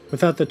that.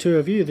 Without the two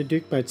of you, the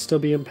Duke might still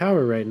be in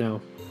power right now.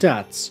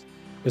 Dots.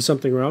 Is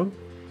something wrong?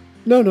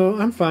 No,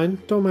 I'm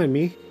fine. Don't mind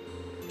me.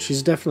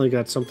 She's definitely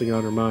got something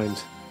on her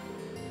mind.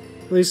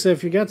 Lisa,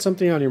 if you got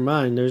something on your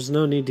mind, there's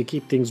no need to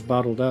keep things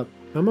bottled up.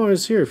 I'm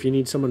always here if you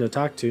need someone to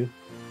talk to.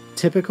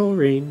 Typical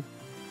Reen.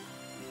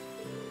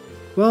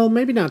 Well,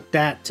 maybe not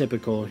that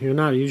typical. You're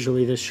not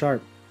usually this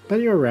sharp.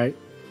 But you're right.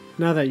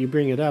 Now that you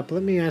bring it up,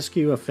 let me ask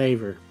you a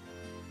favor.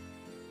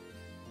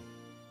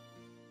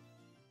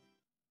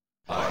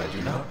 I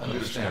do not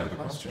understand the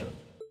question.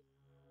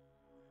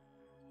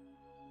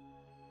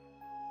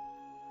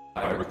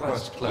 I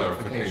request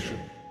clarification.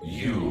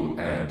 You,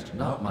 and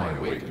not my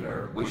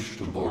Awakener, wish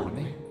to board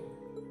me?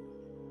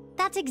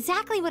 That's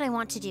exactly what I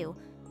want to do.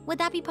 Would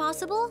that be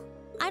possible?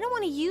 I don't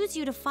want to use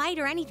you to fight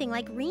or anything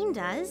like Reen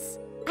does.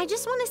 I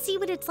just want to see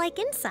what it's like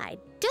inside.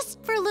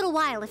 Just for a little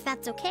while, if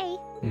that's okay.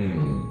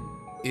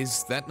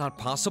 Is that not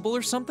possible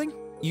or something?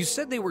 You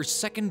said they were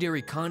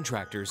secondary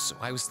contractors, so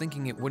I was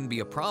thinking it wouldn't be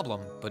a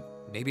problem, but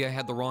maybe I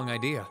had the wrong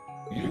idea.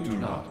 You do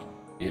not.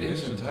 It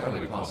is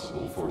entirely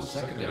possible for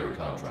secondary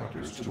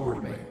contractors to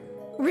board me.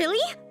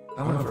 Really?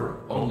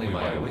 However, only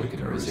my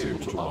Awakener is able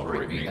to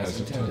operate me as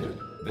intended.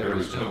 There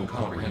is no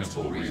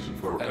comprehensible reason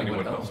for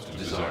anyone else to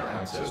desire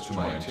access to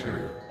my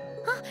interior.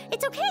 Huh?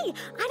 It's okay.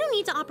 I don't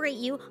need to operate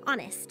you,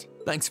 honest.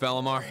 Thanks,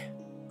 Valimar.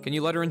 Can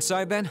you let her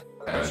inside then?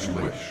 As you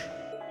wish.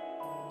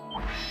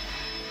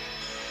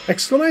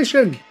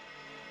 Exclamation!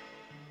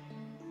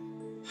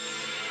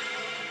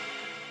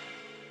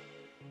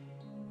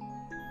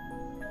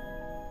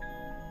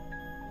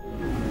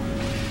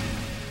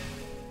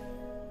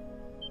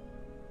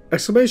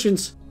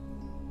 Exclamations!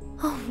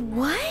 Oh,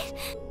 what?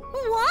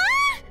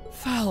 What?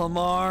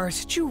 Valimar,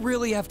 did you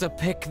really have to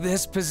pick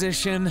this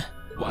position?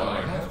 While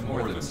I have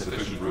more than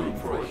sufficient room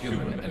for a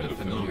human and a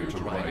familiar to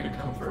ride in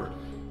comfort,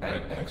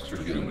 an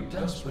extra human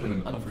does put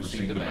an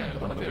unforeseen demand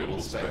on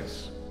available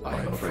space. I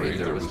am afraid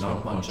there was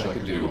not much I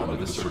could do under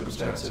the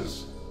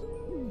circumstances.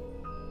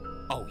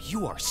 Oh,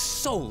 you are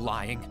so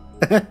lying.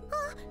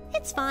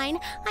 It's fine.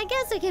 I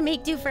guess I can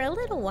make do for a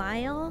little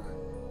while.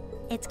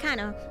 It's kind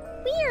of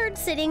weird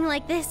sitting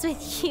like this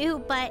with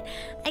you, but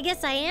I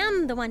guess I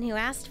am the one who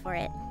asked for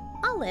it.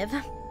 I'll live.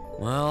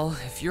 Well,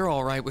 if you're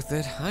all right with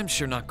it, I'm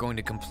sure not going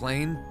to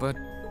complain, but...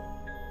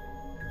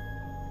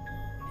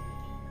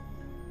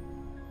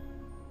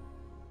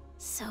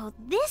 So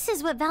this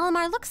is what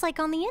Valimar looks like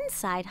on the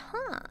inside,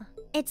 huh?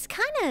 It's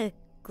kind of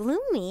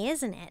gloomy,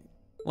 isn't it?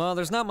 Well,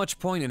 there's not much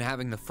point in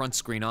having the front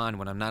screen on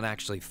when I'm not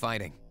actually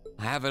fighting.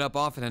 I have it up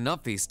often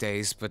enough these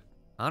days, but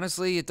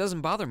honestly, it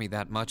doesn't bother me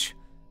that much.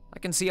 I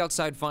can see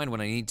outside fine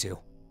when I need to.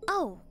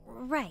 Oh,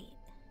 right.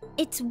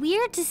 It's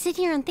weird to sit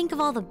here and think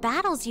of all the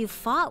battles you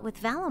fought with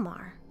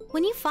Valimar.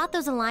 When you fought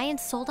those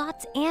Alliance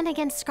soldats and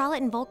against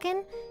Scarlet and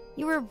Vulcan,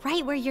 you were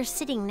right where you're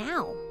sitting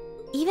now.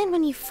 Even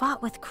when you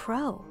fought with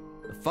Crow.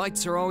 The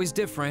fights are always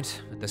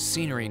different, but the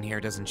scenery in here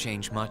doesn't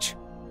change much.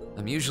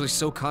 I'm usually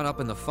so caught up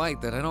in the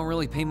fight that I don't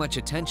really pay much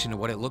attention to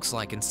what it looks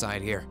like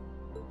inside here.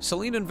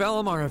 Celine and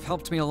Valimar have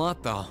helped me a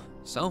lot, though,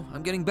 so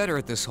I'm getting better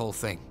at this whole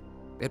thing,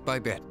 bit by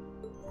bit.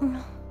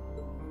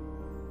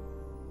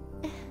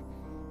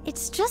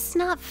 It's just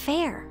not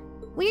fair.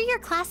 We're your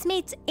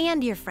classmates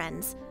and your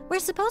friends. We're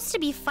supposed to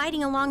be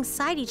fighting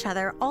alongside each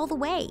other all the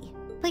way.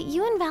 But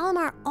you and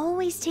Valimar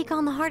always take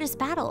on the hardest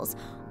battles.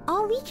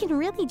 All we can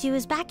really do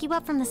is back you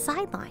up from the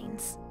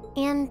sidelines.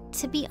 And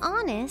to be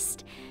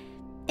honest,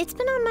 it's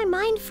been on my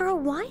mind for a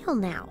while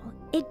now.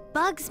 It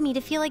bugs me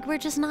to feel like we're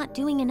just not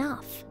doing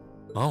enough.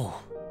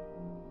 Oh.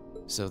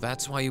 So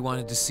that's why you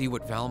wanted to see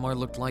what Valimar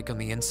looked like on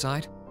the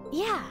inside?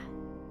 Yeah.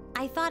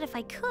 I thought if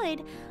I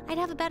could, I'd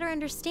have a better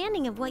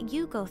understanding of what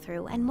you go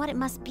through and what it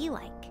must be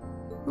like.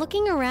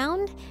 Looking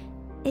around,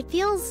 it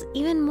feels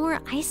even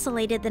more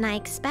isolated than I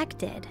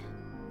expected.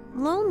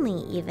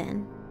 Lonely,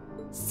 even.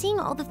 Seeing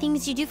all the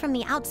things you do from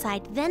the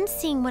outside, then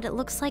seeing what it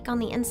looks like on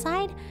the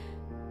inside,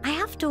 I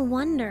have to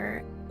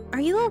wonder, are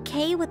you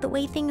okay with the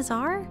way things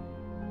are?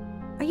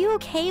 Are you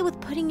okay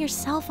with putting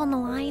yourself on the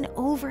line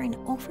over and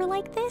over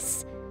like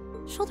this?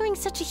 Shouldering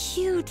such a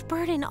huge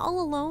burden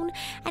all alone,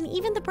 and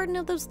even the burden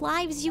of those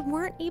lives you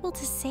weren't able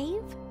to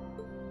save?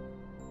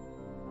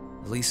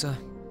 Lisa,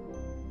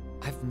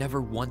 I've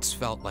never once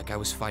felt like I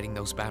was fighting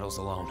those battles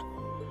alone.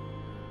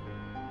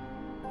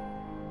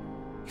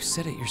 You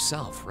said it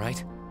yourself,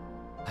 right?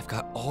 I've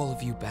got all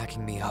of you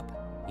backing me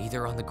up,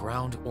 either on the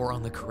ground or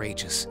on the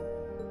courageous.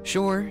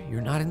 Sure,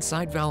 you're not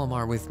inside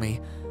Valimar with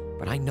me,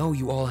 but I know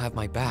you all have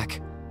my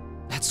back.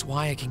 That's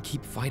why I can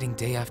keep fighting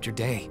day after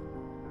day.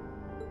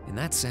 In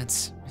that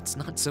sense, it's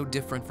not so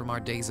different from our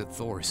days at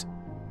Thor's.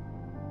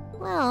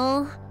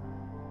 Well...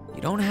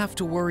 You don't have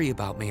to worry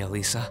about me,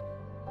 Elisa.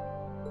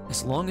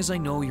 As long as I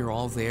know you're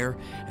all there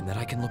and that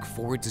I can look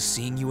forward to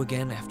seeing you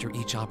again after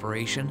each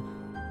operation,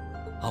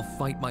 I'll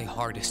fight my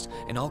hardest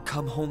and I'll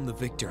come home the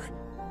victor.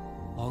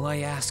 All I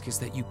ask is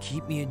that you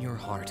keep me in your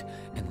heart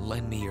and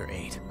lend me your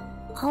aid.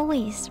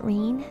 Always,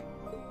 Reen.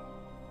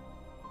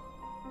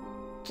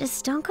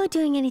 Just don't go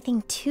doing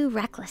anything too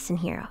reckless in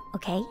here,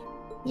 okay?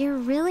 You're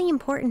really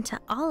important to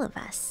all of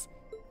us,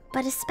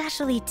 but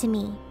especially to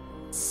me,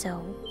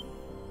 so...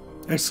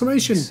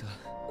 Exclamation! Is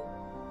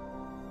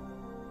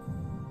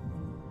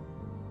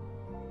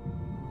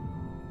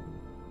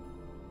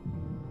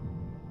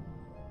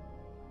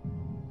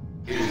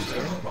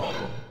there a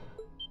problem?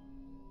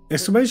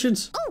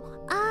 Exclamations!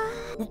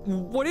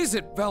 What is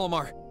it,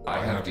 Valimar?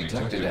 I have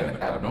detected an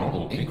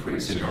abnormal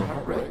increase in your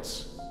heart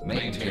rates.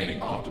 Maintaining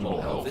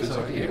optimal health is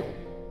ideal.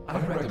 I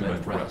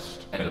recommend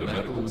rest and a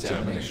medical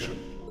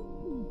examination.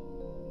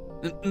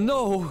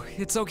 No,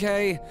 it's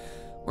okay.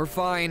 We're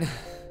fine.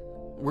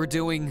 We're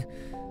doing...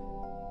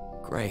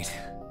 great.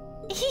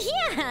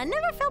 Yeah,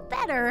 never felt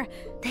better.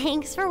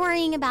 Thanks for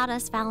worrying about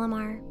us,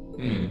 Valimar.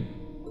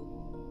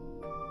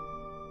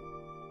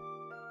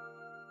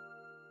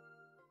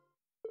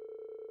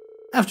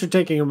 After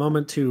taking a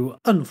moment to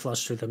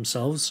unfluster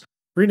themselves,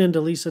 Reen and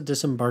Elisa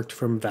disembarked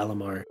from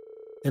Valimar,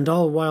 and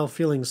all while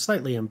feeling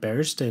slightly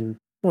embarrassed and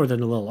more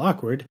than a little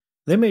awkward,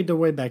 they made their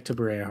way back to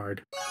Breahard.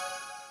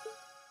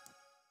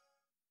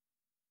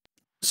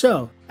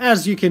 So,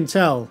 as you can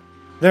tell,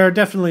 they're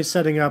definitely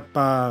setting up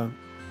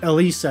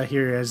Elisa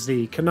here as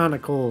the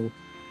canonical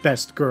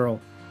best girl.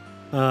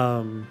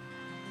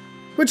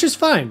 Which is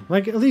fine.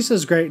 Like,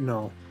 Elisa's great and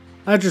all.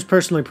 I just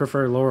personally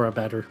prefer Laura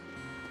better.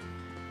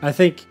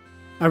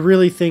 I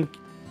really think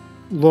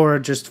Laura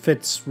just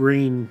fits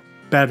Reen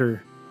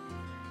better.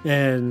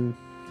 And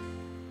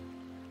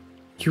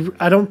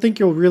I don't think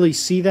you'll really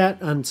see that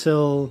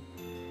until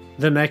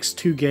the next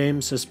two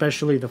games,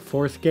 especially the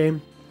fourth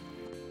game.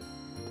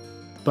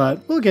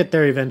 But we'll get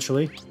there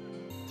eventually.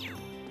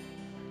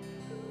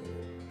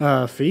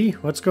 Fee,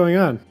 what's going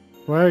on?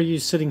 Why are you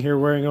sitting here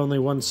wearing only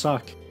one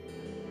sock?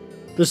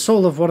 The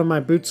sole of one of my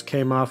boots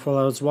came off while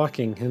I was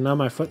walking, and now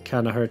my foot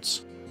kinda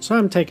hurts. So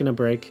I'm taking a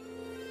break.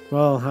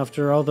 Well,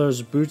 after all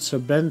those boots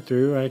have been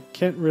through, I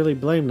can't really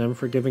blame them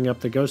for giving up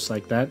the ghost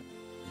like that.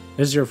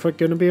 Is your foot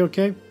gonna be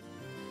okay?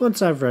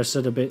 Once I've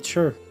rested a bit,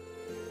 sure.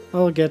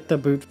 I'll get the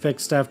boot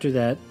fixed after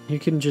that. You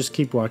can just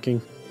keep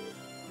walking.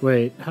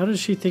 Wait, how does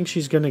she think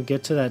she's gonna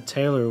get to that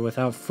tailor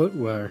without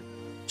footwear?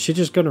 Is she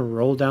just gonna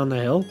roll down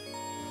the hill?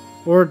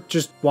 Or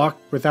just walk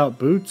without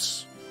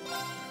boots?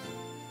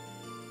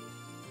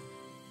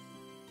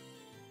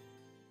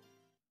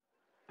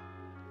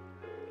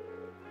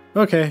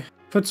 Okay,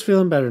 foot's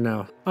feeling better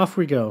now. Off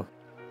we go.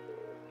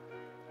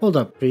 Hold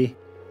up, V.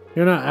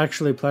 You're not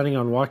actually planning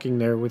on walking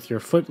there with your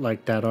foot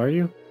like that, are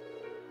you?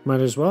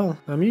 Might as well.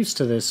 I'm used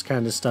to this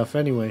kind of stuff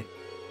anyway.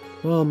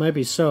 Well,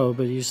 maybe so,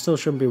 but you still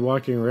shouldn't be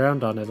walking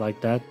around on it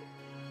like that.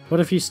 What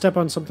if you step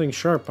on something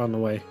sharp on the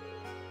way?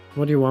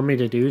 What do you want me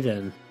to do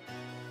then?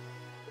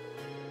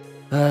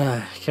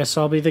 Guess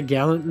I'll be the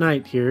gallant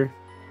knight here.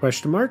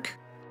 Question mark?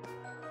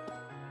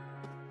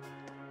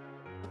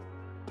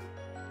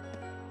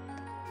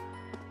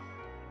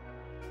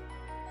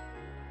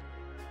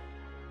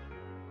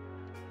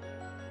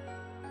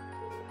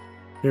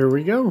 Here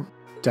we go.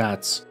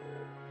 Dots.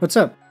 What's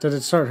up? Did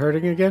it start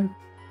hurting again?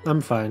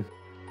 I'm fine.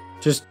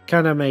 Just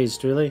kinda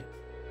amazed, really.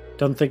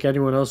 Don't think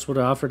anyone else would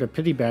have offered a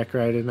piggyback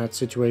ride in that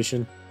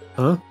situation.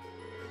 Huh?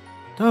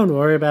 Don't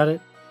worry about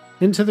it.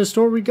 Into the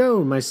store we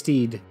go, my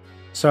steed.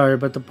 Sorry,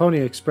 but the Pony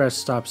Express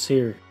stops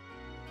here.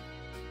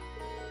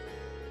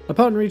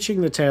 Upon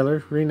reaching the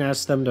tailor, Reen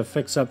asked them to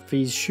fix up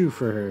Fee's shoe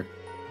for her.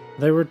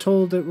 They were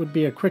told it would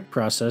be a quick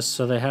process,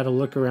 so they had to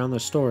look around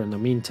the store in the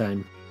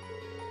meantime.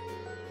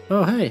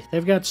 Oh hey,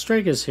 they've got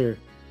Stregas here.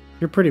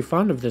 You're pretty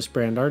fond of this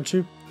brand, aren't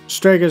you?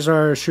 Stregas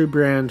are a shoe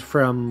brand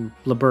from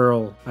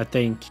Albarea, I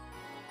think.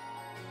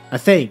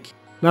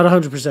 Not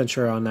 100%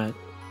 sure on that.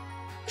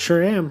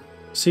 Sure am.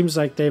 Seems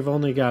like they've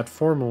only got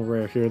formal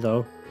wear here,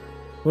 though.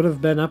 Would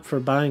have been up for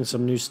buying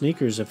some new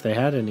sneakers if they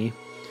had any.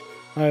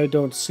 I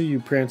don't see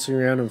you prancing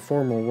around in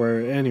formal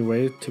wear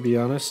anyway, to be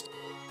honest.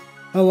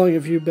 How long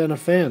have you been a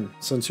fan?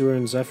 Since you were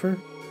in Zephyr?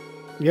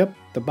 Yep,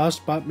 the boss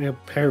bought me a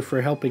pair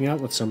for helping out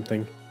with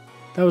something.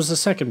 That was the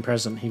second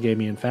present he gave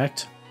me, in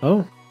fact.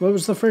 Oh, what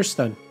was the first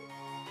then?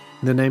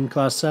 The name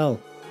Clausel.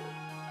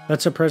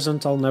 That's a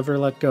present I'll never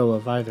let go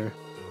of either.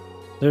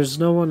 There's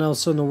no one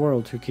else in the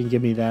world who can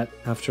give me that,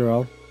 after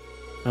all.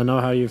 I know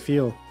how you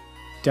feel.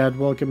 Dad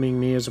welcoming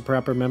me as a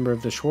proper member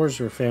of the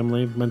Schwarzer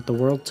family meant the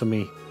world to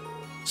me.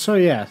 So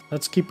yeah,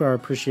 let's keep our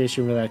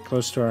appreciation for that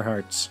close to our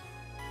hearts.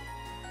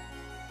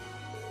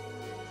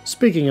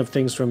 Speaking of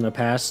things from the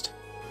past,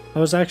 I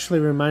was actually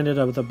reminded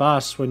of the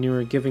boss when you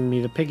were giving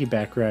me the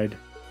piggyback ride.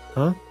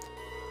 Huh?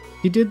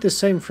 He did the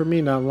same for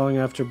me not long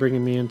after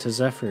bringing me into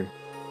Zephyr.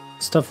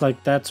 Stuff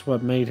like that's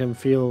what made him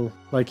feel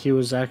like he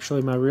was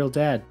actually my real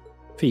dad,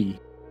 Fee.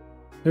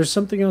 There's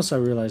something else I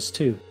realized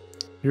too.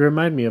 You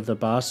remind me of the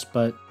boss,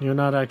 but you're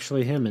not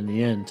actually him in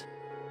the end.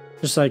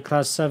 Just like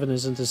Class 7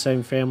 isn't the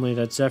same family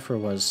that Zephyr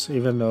was,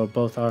 even though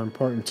both are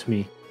important to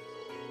me.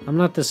 I'm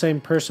not the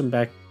same person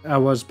I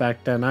was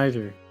back then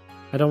either.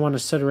 I don't want to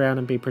sit around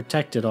and be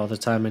protected all the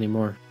time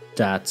anymore.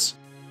 Dots.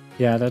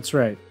 Yeah, that's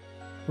right.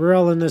 We're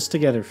all in this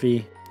together,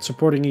 Fee.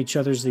 Supporting each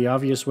other's the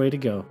obvious way to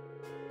go.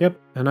 Yep,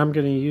 and I'm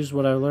going to use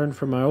what I learned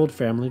from my old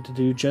family to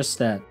do just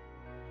that.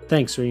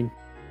 Thanks, Reen.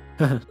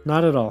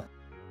 Not at all.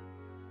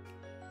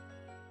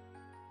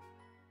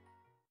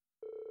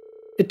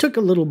 It took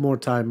a little more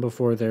time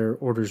before their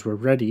orders were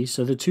ready,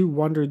 so the two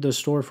wandered the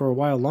store for a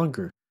while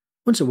longer.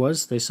 Once it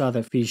was, they saw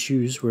that Fee's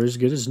shoes were as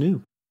good as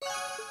new.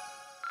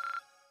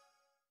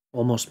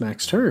 Almost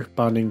maxed her,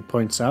 Bonding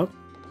points out.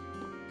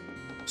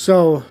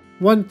 So,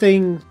 one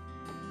thing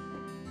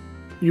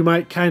you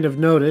might kind of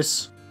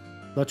notice...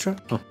 Letra?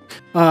 Oh.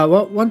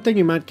 Well, one thing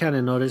you might kind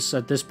of notice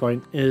at this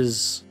point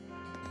is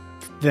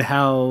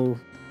how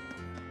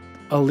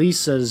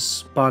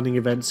Elisa's bonding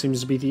event seems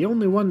to be the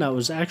only one that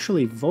was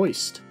actually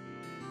voiced.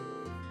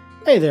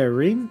 Hey there,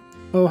 Reen.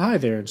 Oh, hi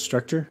there,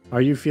 instructor. Are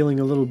you feeling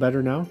a little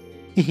better now?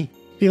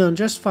 Feeling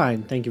just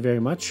fine, thank you very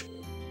much.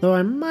 Though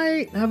I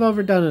might have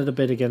overdone it a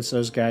bit against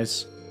those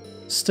guys.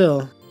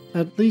 Still,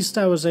 at least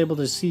I was able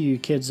to see you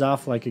kids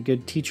off like a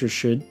good teacher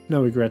should.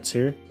 No regrets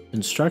here.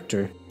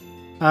 Instructor?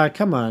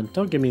 Come on,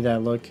 don't give me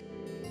that look.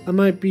 I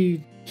might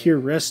be here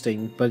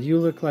resting, but you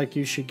look like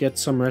you should get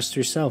some rest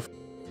yourself.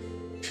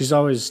 She's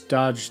always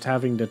dodged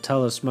having to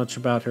tell us much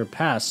about her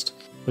past,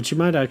 but she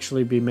might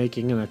actually be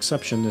making an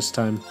exception this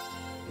time.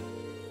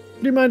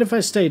 Do you mind if I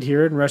stayed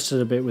here and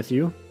rested a bit with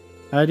you?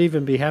 I'd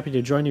even be happy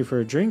to join you for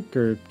a drink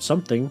or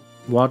something.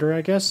 Water,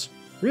 I guess?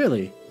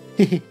 Really?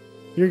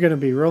 You're gonna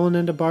be rolling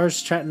into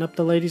bars chatting up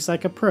the ladies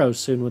like a pro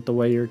soon with the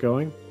way you're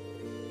going.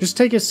 Just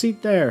take a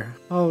seat there.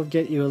 I'll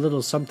get you a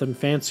little something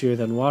fancier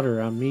than water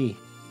on me.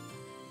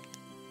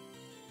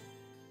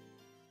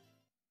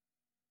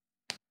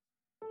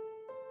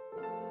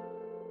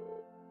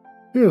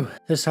 Phew,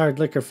 this hard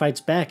liquor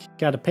fights back.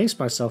 Gotta pace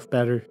myself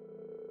better.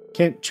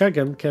 Can't chug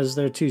 'em 'cause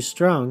they're too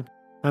strong.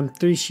 I'm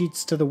 3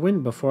 sheets to the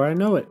wind before I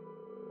know it.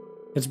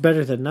 It's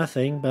better than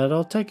nothing, but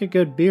I'll take a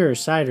good beer or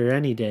cider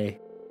any day.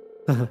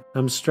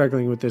 I'm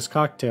struggling with this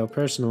cocktail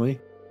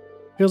personally.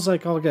 Feels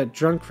like I'll get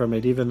drunk from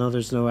it even though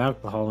there's no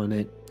alcohol in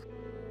it.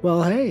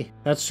 Well hey,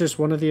 that's just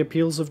one of the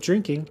appeals of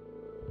drinking.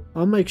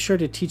 I'll make sure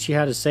to teach you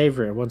how to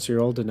savor it once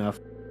you're old enough.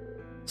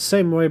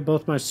 Same way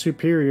both my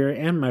superior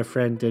and my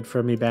friend did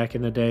for me back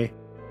in the day.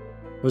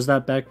 Was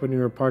that back when you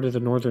were part of the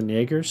Northern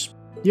Jaegers?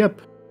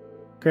 Yep.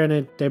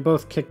 Granted, they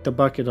both kicked the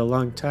bucket a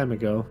long time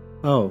ago.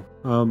 Oh,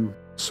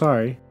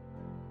 sorry.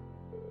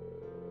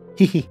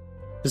 Hehe.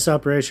 This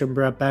operation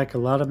brought back a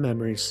lot of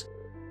memories.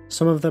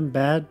 Some of them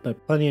bad,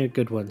 but plenty of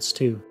good ones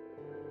too.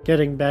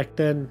 Getting by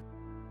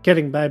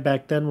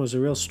back then was a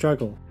real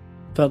struggle.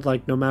 Felt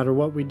like no matter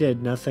what we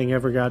did, nothing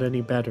ever got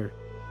any better.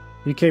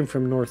 You came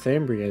from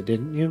Northumbria,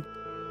 didn't you?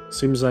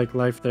 Seems like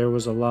life there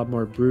was a lot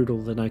more brutal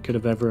than I could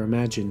have ever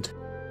imagined.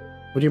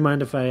 Would you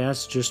mind if I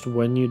asked just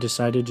when you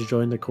decided to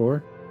join the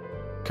Corps?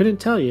 Couldn't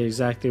tell you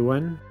exactly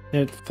when.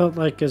 It felt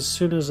like as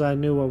soon as I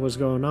knew what was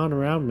going on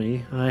around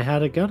me, I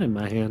had a gun in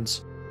my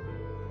hands.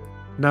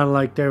 Not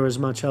like there was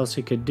much else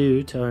you could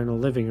do to earn a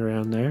living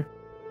around there.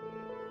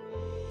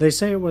 They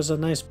say it was a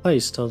nice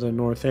place till the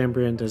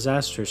Northumbrian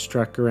disaster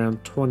struck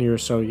around 20 or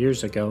so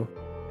years ago.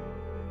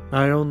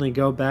 I only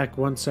go back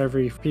once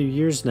every few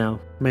years now,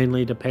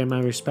 mainly to pay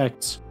my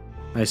respects.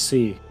 I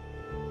see.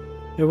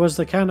 It was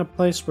the kind of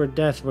place where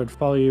death would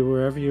follow you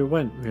wherever you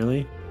went,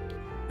 really.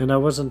 And I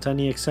wasn't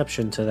any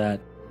exception to that.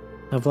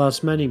 I've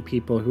lost many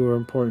people who were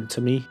important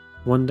to me.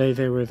 One day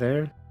they were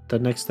there, the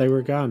next they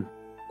were gone.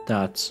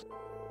 Dots.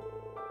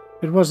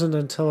 It wasn't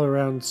until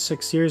around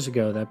 6 years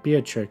ago that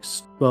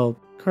Beatrix, well,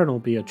 Colonel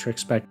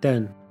Beatrix back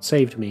then,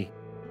 saved me.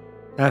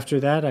 After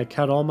that, I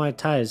cut all my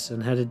ties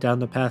and headed down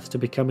the path to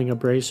becoming a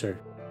bracer.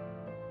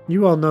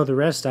 You all know the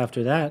rest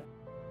after that.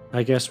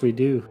 I guess we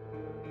do.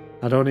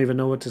 I don't even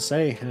know what to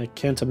say. I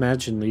can't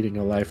imagine leading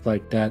a life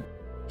like that.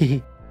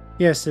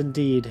 Yes,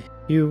 indeed.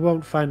 You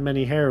won't find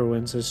many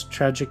heroines as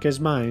tragic as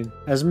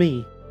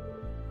me.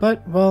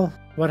 But, well,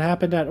 what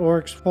happened at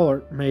Oryx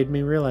Fort made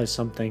me realize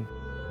something.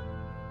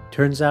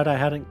 Turns out I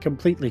hadn't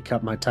completely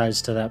cut my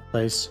ties to that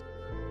place.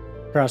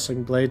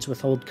 Crossing blades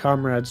with old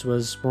comrades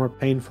was more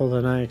painful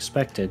than I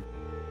expected.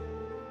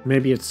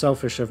 Maybe it's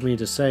selfish of me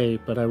to say,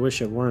 but I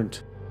wish it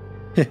weren't.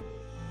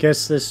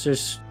 Guess this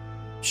just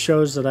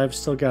shows that I've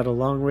still got a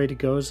long way to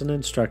go as an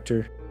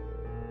instructor.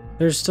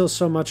 There's still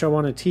so much I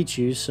want to teach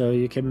you so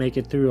you can make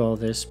it through all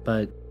this,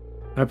 but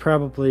I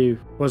probably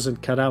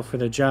wasn't cut out for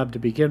the job to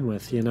begin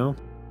with, you know?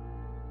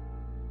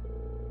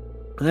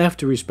 I have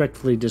to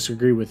respectfully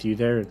disagree with you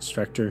there,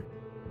 instructor.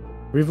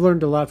 We've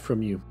learned a lot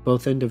from you,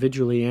 both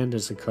individually and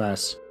as a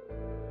class.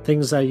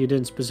 Things that you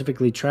didn't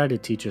specifically try to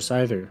teach us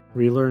either.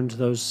 We learned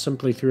those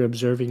simply through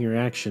observing your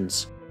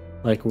actions.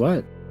 Like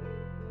what?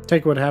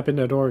 Take what happened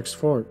at Oryx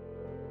Fort.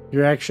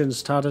 Your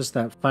actions taught us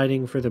that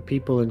fighting for the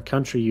people and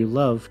country you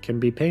love can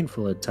be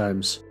painful at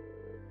times.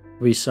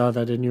 We saw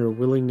that in your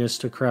willingness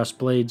to cross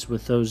blades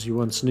with those you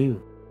once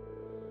knew.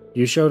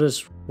 You showed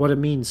us what it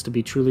means to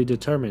be truly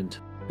determined.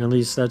 At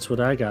least that's what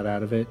I got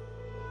out of it.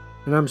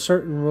 And I'm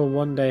certain we'll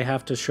one day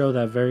have to show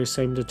that very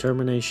same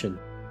determination.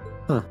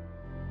 Huh.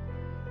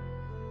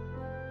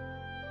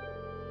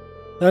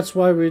 That's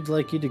why we'd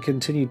like you to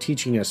continue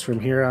teaching us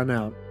from here on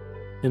out.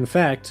 In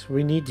fact,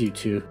 we need you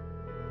to.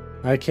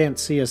 I can't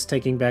see us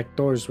taking back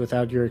doors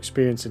without your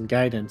experience and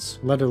guidance,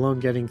 let alone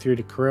getting through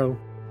to Crow.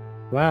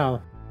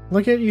 Wow,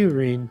 look at you,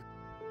 Reen.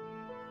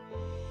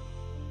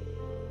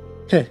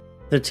 Heh,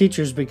 the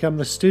teacher's become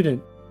the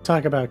student.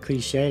 Talk about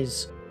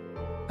cliches.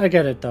 I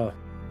get it though.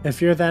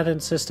 If you're that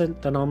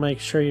insistent, then I'll make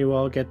sure you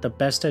all get the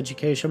best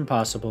education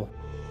possible.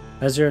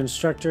 As your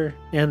instructor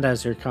and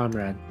as your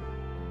comrade.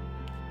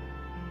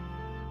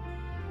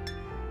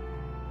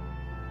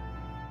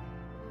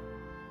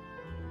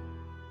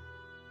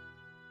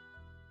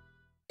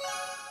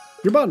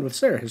 Your bond with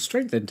Sarah has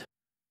strengthened.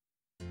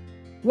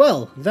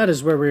 Well, that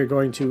is where we're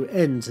going to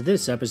end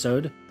this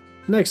episode.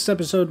 Next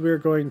episode, we're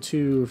going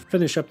to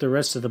finish up the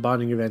rest of the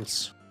bonding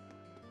events.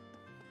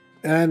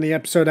 And the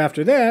episode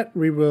after that,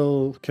 we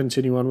will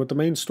continue on with the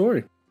main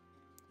story.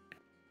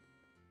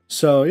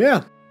 So,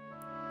 yeah.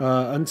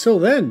 Until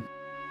then,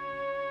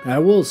 I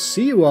will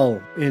see you all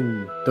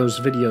in those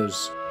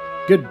videos.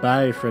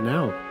 Goodbye for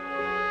now.